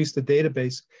increase the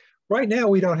database. Right now,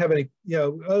 we don't have any,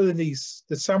 other than the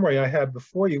summary I had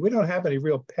before you, we don't have any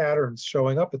real patterns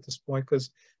showing up at this point because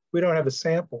we don't have a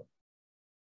sample.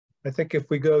 I think if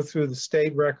we go through the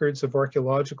state records of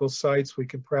archaeological sites, we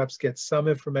can perhaps get some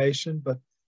information, but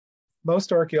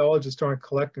most archaeologists aren't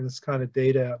collecting this kind of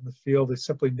data out in the field. They're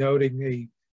simply noting a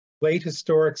late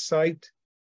historic site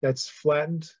that's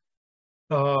flattened,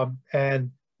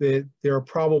 and there are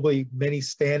probably many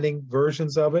standing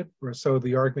versions of it, or so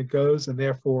the argument goes, and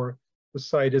therefore the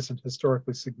site isn't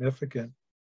historically significant.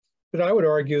 But I would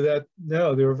argue that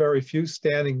no, there are very few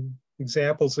standing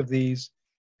examples of these,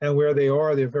 and where they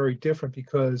are, they're very different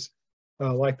because,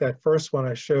 like that first one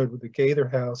I showed with the Gaither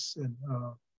House in,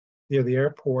 near the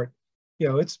airport, you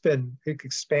know, it's been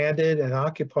expanded and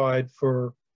occupied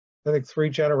for, I think, 3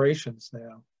 generations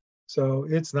now. So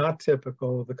it's not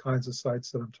typical of the kinds of sites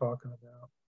that I'm talking about.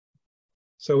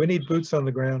 So we need boots on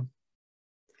the ground.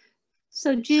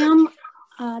 So Jim,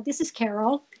 this is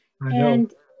Carol. I know.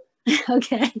 And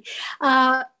okay,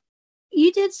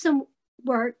 you did some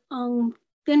work on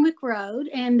Fenwick Road,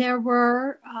 and there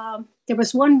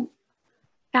was one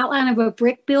outline of a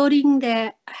brick building,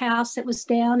 that house that was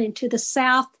down, and to the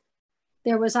south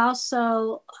there was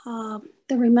also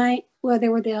there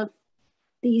were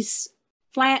these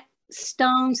flat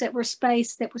stones that were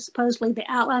spaced that were supposedly the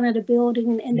outline of the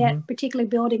building, and that particular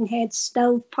building had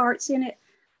stove parts in it,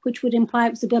 which would imply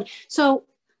it was a building. So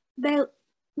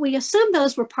we assume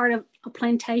those were part of a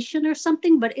plantation or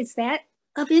something, but is that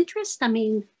of interest? I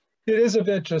mean, it is of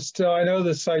interest. I know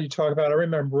the site you talk about. I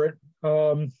remember it. I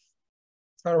don't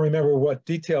remember what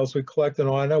details we collected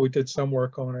on. I know we did some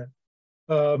work on it.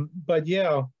 But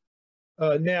yeah,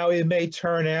 now it may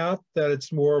turn out that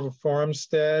it's more of a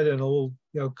farmstead and a little,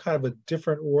 you know, kind of a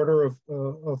different order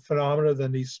of phenomena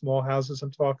than these small houses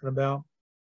I'm talking about.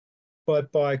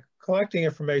 But by collecting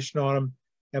information on them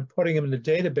and putting them in the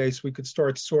database, we could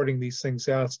start sorting these things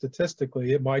out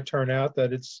statistically. It might turn out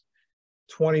that it's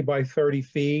 20 by 30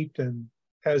 feet and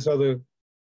has other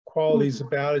qualities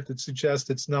about it that suggest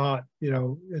it's not, you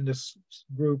know, in this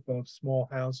group of small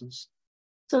houses.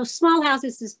 So small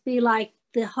houses is be like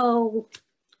the whole,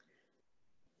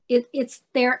 it's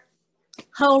their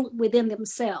whole within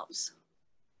themselves.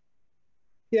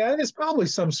 Yeah, there's probably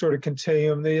some sort of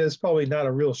continuum. There's probably not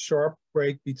a real sharp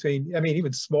break between, I mean,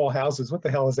 even small houses, what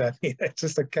the hell does that mean? It's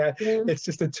just it's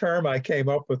just a term I came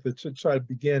up with to try to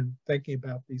begin thinking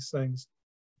about these things.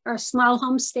 Or a small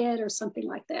homestead or something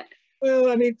like that.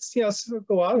 Well, I mean, you know,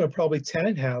 a lot of them are probably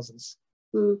tenant houses.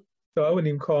 So I wouldn't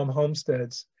even call them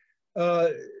homesteads.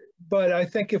 But I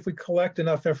think if we collect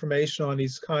enough information on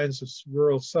these kinds of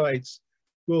rural sites,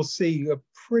 we'll see a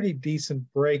pretty decent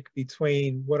break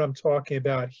between what I'm talking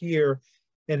about here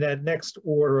and that next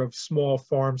order of small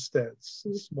farmsteads,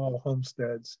 small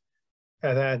homesteads,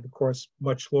 and then, of course,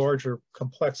 much larger,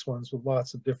 complex ones with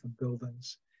lots of different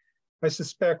buildings. I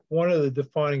suspect one of the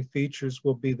defining features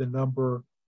will be the number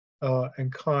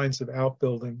and kinds of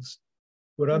outbuildings.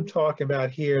 What I'm talking about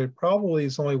here probably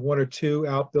is only 1 or 2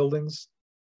 outbuildings,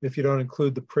 if you don't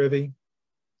include the privy.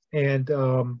 And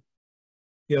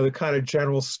you know, the kind of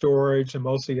general storage and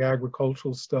mostly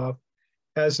agricultural stuff,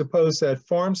 as opposed to that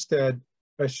farmstead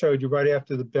I showed you right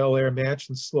after the Bel Air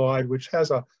Mansion slide, which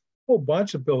has a whole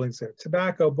bunch of buildings there,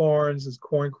 tobacco barns, there's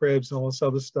corn cribs and all this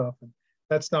other stuff. And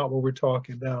that's not what we're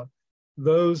talking about.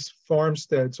 Those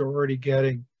farmsteads are already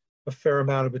getting a fair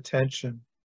amount of attention.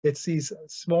 It's these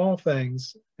small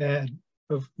things and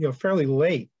of, you know, fairly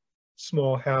late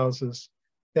small houses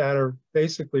that are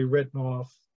basically written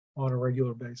off on a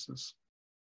regular basis.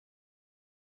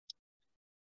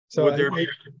 So would there be,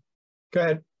 go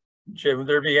ahead, Jim, would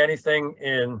there be anything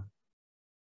in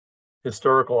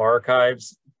historical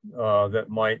archives that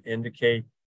might indicate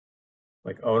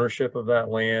like ownership of that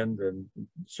land and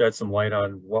shed some light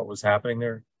on what was happening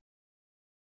there?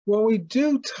 When we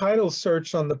do title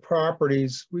search on the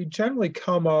properties, we generally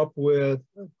come up with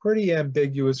pretty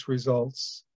ambiguous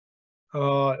results.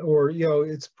 Or, you know,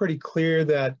 it's pretty clear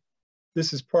that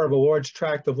this is part of a large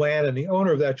tract of land, and the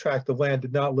owner of that tract of land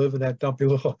did not live in that dumpy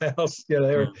little house. You know,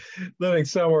 they were living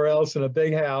somewhere else in a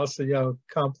big house, you know,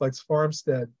 complex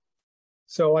farmstead.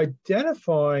 So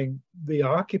identifying the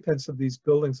occupants of these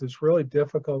buildings is really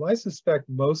difficult. I suspect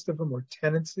most of them were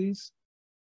tenancies.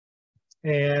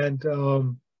 And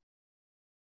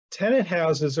tenant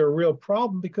houses are a real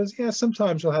problem because, yeah,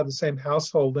 sometimes you'll have the same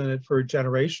household in it for a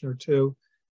generation or two.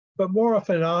 But more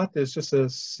often than not, there's just a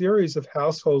series of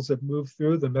households that move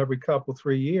through them every couple,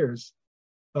 3 years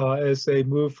as they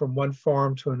move from one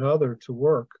farm to another to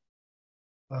work.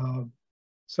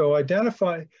 So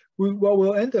what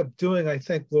we'll end up doing, I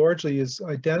think, largely is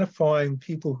identifying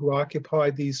people who occupy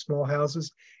these small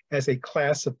houses as a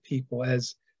class of people,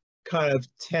 as kind of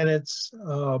tenants,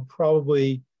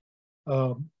 probably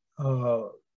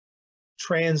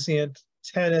transient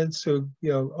tenants who,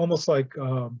 almost like,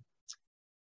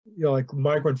 like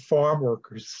migrant farm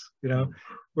workers,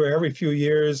 where every few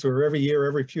years or every year,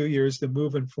 every few years, they're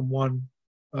moving from one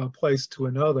place to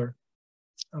another.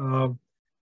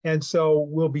 And so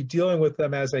we'll be dealing with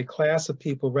them as a class of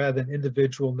people rather than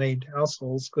individual named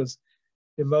households, because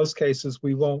in most cases,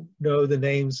 we won't know the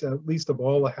names, at least of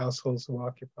all the households who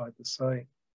occupied the site.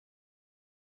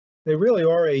 They really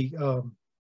are a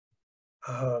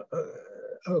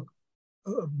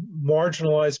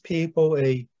marginalized people,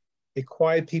 a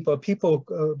quiet people, people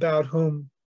about whom,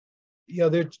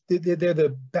 they're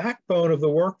the backbone of the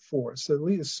workforce, at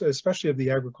least, especially of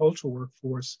the agricultural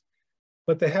workforce,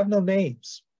 but they have no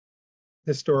names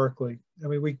historically. I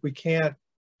mean, we can't,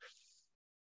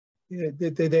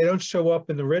 they don't show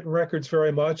up in the written records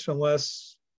very much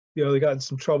unless, they got in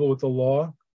some trouble with the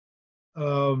law.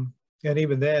 And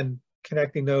even then,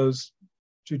 connecting those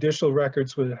judicial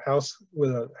records with a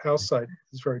house site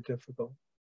is very difficult.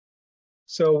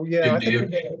 So yeah, I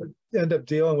think we end up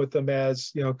dealing with them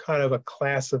as, kind of a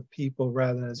class of people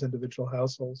rather than as individual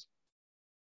households.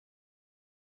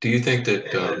 Do you think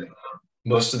that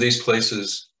most of these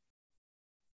places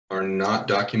are not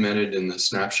documented in the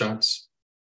snapshots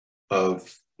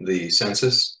of the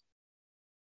census?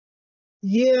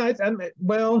 Yeah,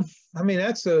 well, I mean,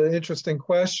 that's an interesting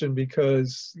question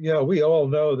because, we all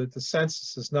know that the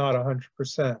census is not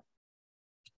 100%.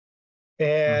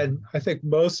 And I think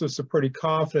most of us are pretty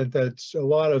confident that a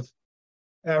lot of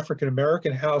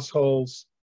African-American households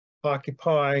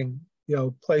occupying,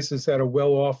 places that are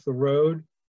well off the road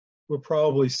were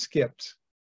probably skipped,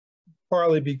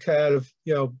 partly because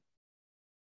of,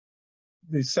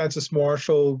 the census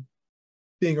marshal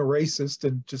being a racist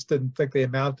and just didn't think they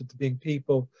amounted to being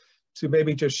people, to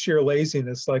maybe just sheer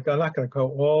laziness. Like, I'm not going to go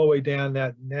all the way down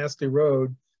that nasty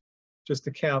road just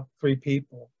to count 3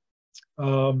 people.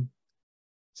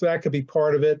 So that could be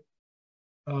part of it.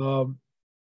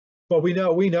 But we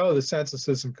know the census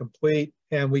isn't complete,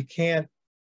 and we can't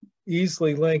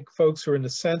easily link folks who are in the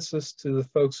census to the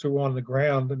folks who are on the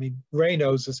ground. I mean, Ray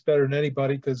knows this better than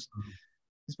anybody because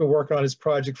he's been working on his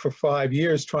project for 5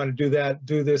 years trying to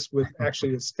do this with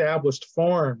actually established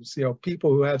farms,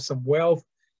 people who have some wealth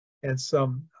and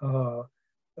some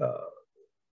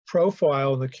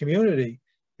profile in the community.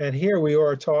 And here we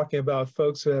are talking about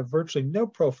folks who have virtually no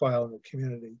profile in the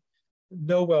community,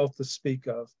 no wealth to speak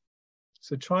of.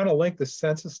 So trying to link the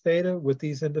census data with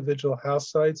these individual house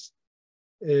sites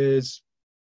is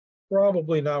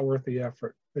probably not worth the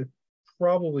effort. It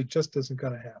probably just isn't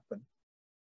going to happen.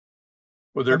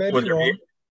 Would there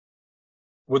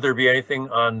be anything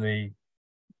on the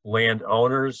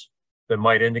landowners that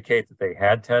might indicate that they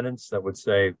had tenants that would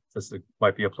say this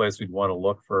might be a place we'd want to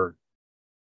look for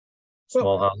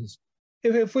small houses?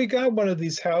 If we got one of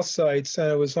these house sites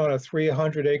and it was on a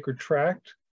 300-acre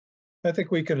tract, I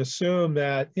think we can assume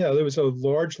that, there was a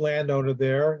large landowner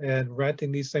there and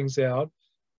renting these things out,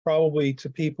 probably to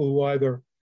people who either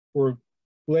were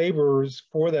laborers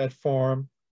for that farm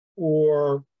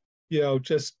or,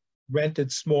 just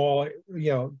rented small,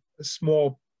 a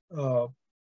small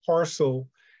parcel,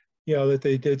 that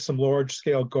they did some large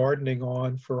scale gardening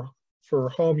on for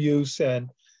home use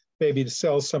and maybe to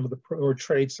sell some of or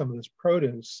trade some of this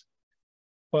produce.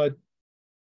 But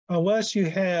unless you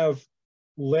have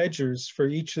ledgers for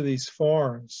each of these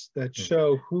farms that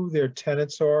show who their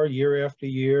tenants are year after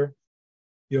year,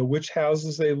 which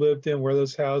houses they lived in, where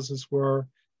those houses were,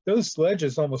 those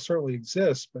ledgers almost certainly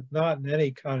exist, but not in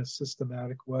any kind of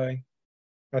systematic way.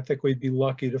 I think we'd be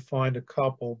lucky to find a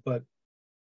couple, but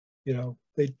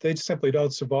they simply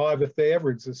don't survive if they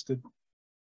ever existed.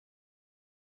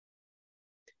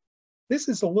 This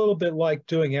is a little bit like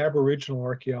doing Aboriginal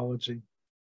archaeology,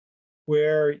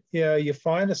 where you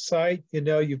find a site,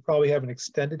 you probably have an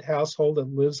extended household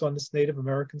that lives on this Native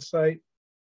American site,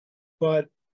 but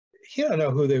you don't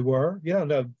know who they were. You don't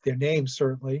know their names,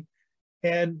 certainly.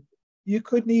 And you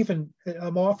couldn't even,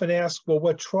 I'm often asked, well,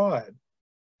 what tribe?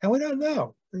 And we don't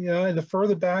know. And the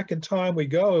further back in time we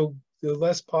go, the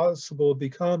less possible it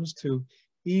becomes to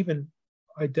even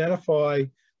identify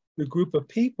the group of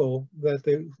people that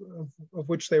of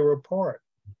which they were a part,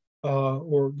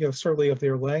 or certainly of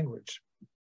their language.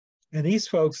 And these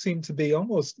folks seem to be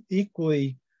almost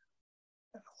equally,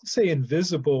 I won't say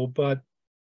invisible, but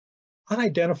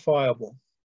unidentifiable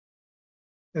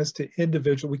as to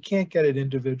individual. We can't get at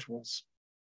individuals.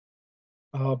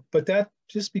 But that,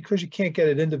 just because you can't get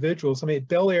at individuals, I mean,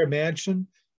 Bel Air Mansion,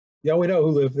 we know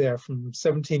who lived there from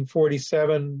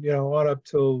 1747, on up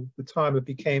till the time it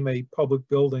became a public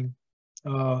building.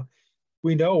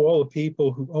 We know all the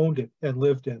people who owned it and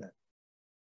lived in it.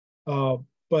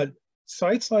 But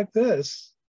sites like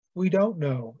this, we don't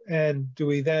know. And do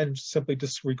we then simply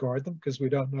disregard them because we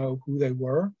don't know who they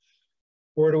were?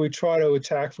 Or do we try to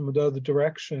attack from another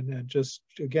direction and just,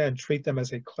 again, treat them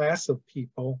as a class of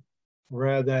people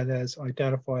rather than as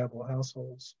identifiable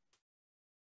households?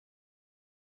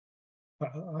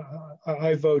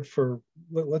 I vote for,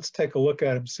 let's take a look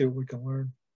at them, see what we can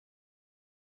learn.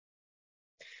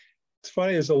 It's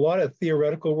funny, there's a lot of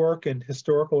theoretical work in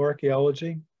historical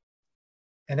archaeology,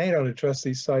 and they don't address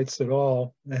these sites at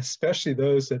all, especially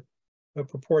those that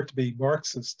purport to be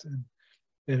Marxist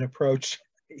in approach.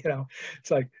 You know,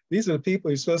 it's like, these are the people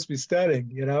you're supposed to be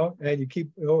studying, you know, and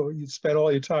you spend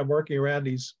all your time working around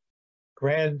these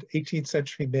grand 18th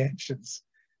century mansions.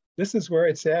 This is where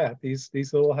it's at, these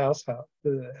little house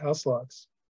lots.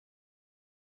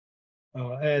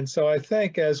 And so I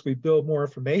think as we build more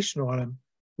information on them,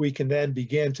 we can then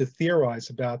begin to theorize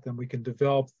about them. We can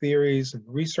develop theories and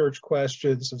research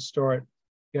questions and start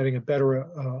getting a better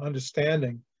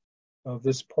understanding of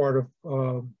this part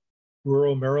of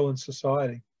rural Maryland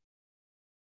society.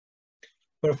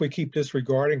 But if we keep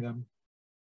disregarding them,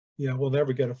 you know, we'll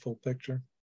never get a full picture.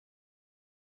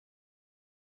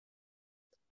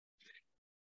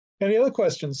 Any other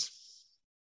questions?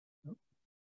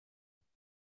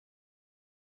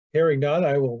 Hearing none,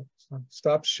 I will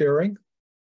stop sharing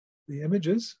the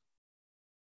images.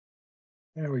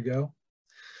 There we go.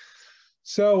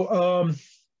 So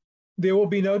there will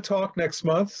be no talk next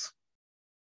month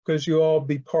because you all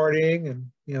be partying and,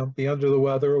 you know, be under the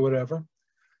weather or whatever.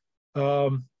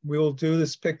 We will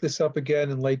pick this up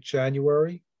again in late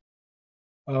January.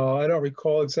 I don't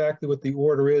recall exactly what the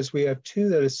order is. We have 2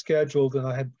 that are scheduled, and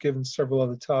I had given several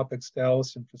other topics to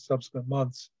Allison for subsequent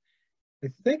months. I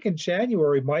think in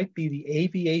January might be the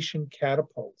aviation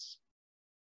catapults.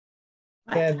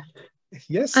 What? And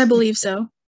yes, I believe so.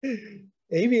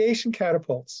 aviation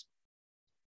catapults.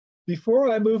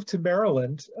 Before I moved to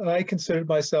Maryland, I considered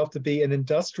myself to be an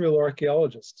industrial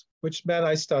archaeologist, which meant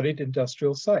I studied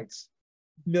industrial sites,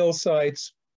 mill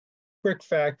sites, brick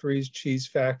factories, cheese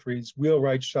factories,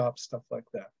 wheelwright shops, stuff like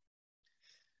that.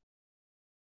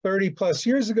 30 plus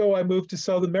years ago, I moved to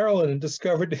Southern Maryland and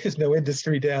discovered there's no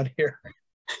industry down here.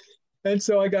 And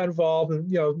so I got involved in,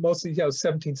 you know, mostly, you know,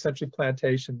 17th century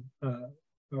plantation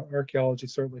archaeology,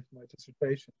 certainly for my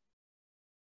dissertation.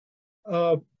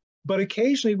 But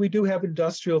occasionally we do have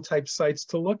industrial type sites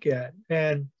to look at.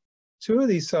 And 2 of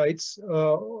these sites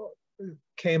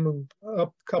came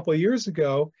up a couple of years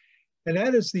ago, and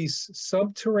that is these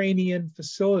subterranean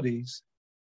facilities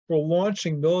for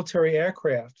launching military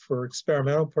aircraft for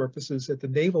experimental purposes at the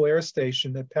Naval Air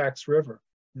Station at Pax River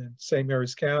in St.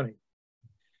 Mary's County.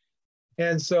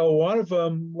 And so one of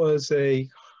them was a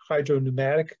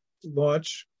hydropneumatic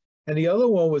launch, and the other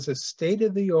one was a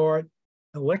state-of-the-art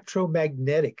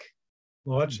electromagnetic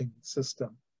launching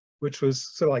system, which was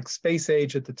sort of like space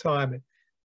age at the time.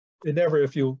 It never,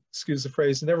 if you'll excuse the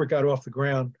phrase, it never got off the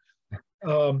ground.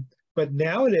 But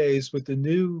nowadays, with the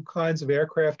new kinds of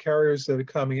aircraft carriers that are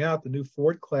coming out, the new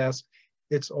Ford class,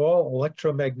 it's all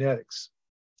electromagnetics.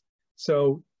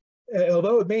 So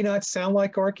although it may not sound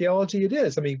like archaeology, it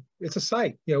is. I mean, it's a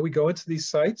site. You know, we go into these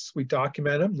sites, we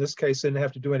document them. In this case, didn't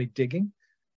have to do any digging.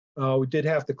 We did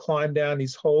have to climb down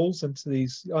these holes into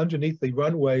these underneath the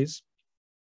runways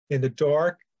in the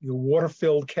dark,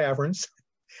 water-filled caverns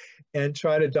and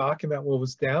try to document what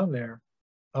was down there.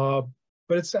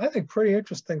 But it's, I think, pretty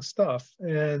interesting stuff.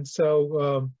 And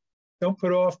so don't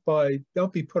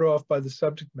be put off by the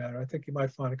subject matter. I think you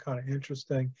might find it kind of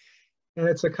interesting. And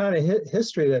it's a kind of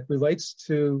history that relates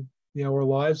to, you know, our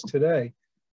lives today.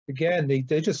 Again, they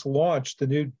just launched the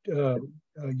new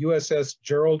USS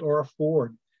Gerald R.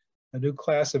 Ford, a new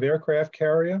class of aircraft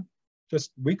carrier,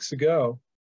 just weeks ago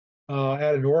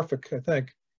out of Norfolk, I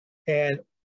think. And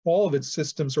all of its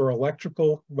systems are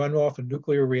electrical, run off a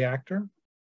nuclear reactor.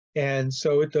 And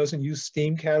so it doesn't use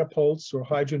steam catapults or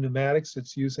hydropneumatics.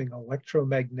 It's using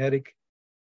electromagnetic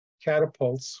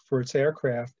catapults for its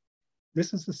aircraft.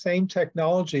 This is the same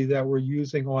technology that we're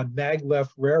using on maglev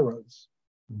railroads.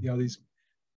 You know, these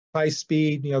high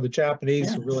speed, you know, the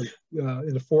Japanese are really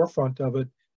in the forefront of it.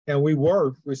 And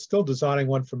we're still designing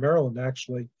one for Maryland,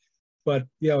 actually. But,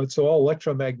 you know, it's all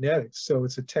electromagnetics. So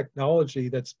it's a technology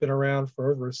that's been around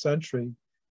for over a century.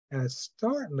 And it's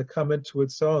starting to come into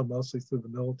its own, mostly through the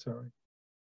military.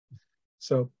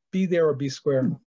 So be there or be square.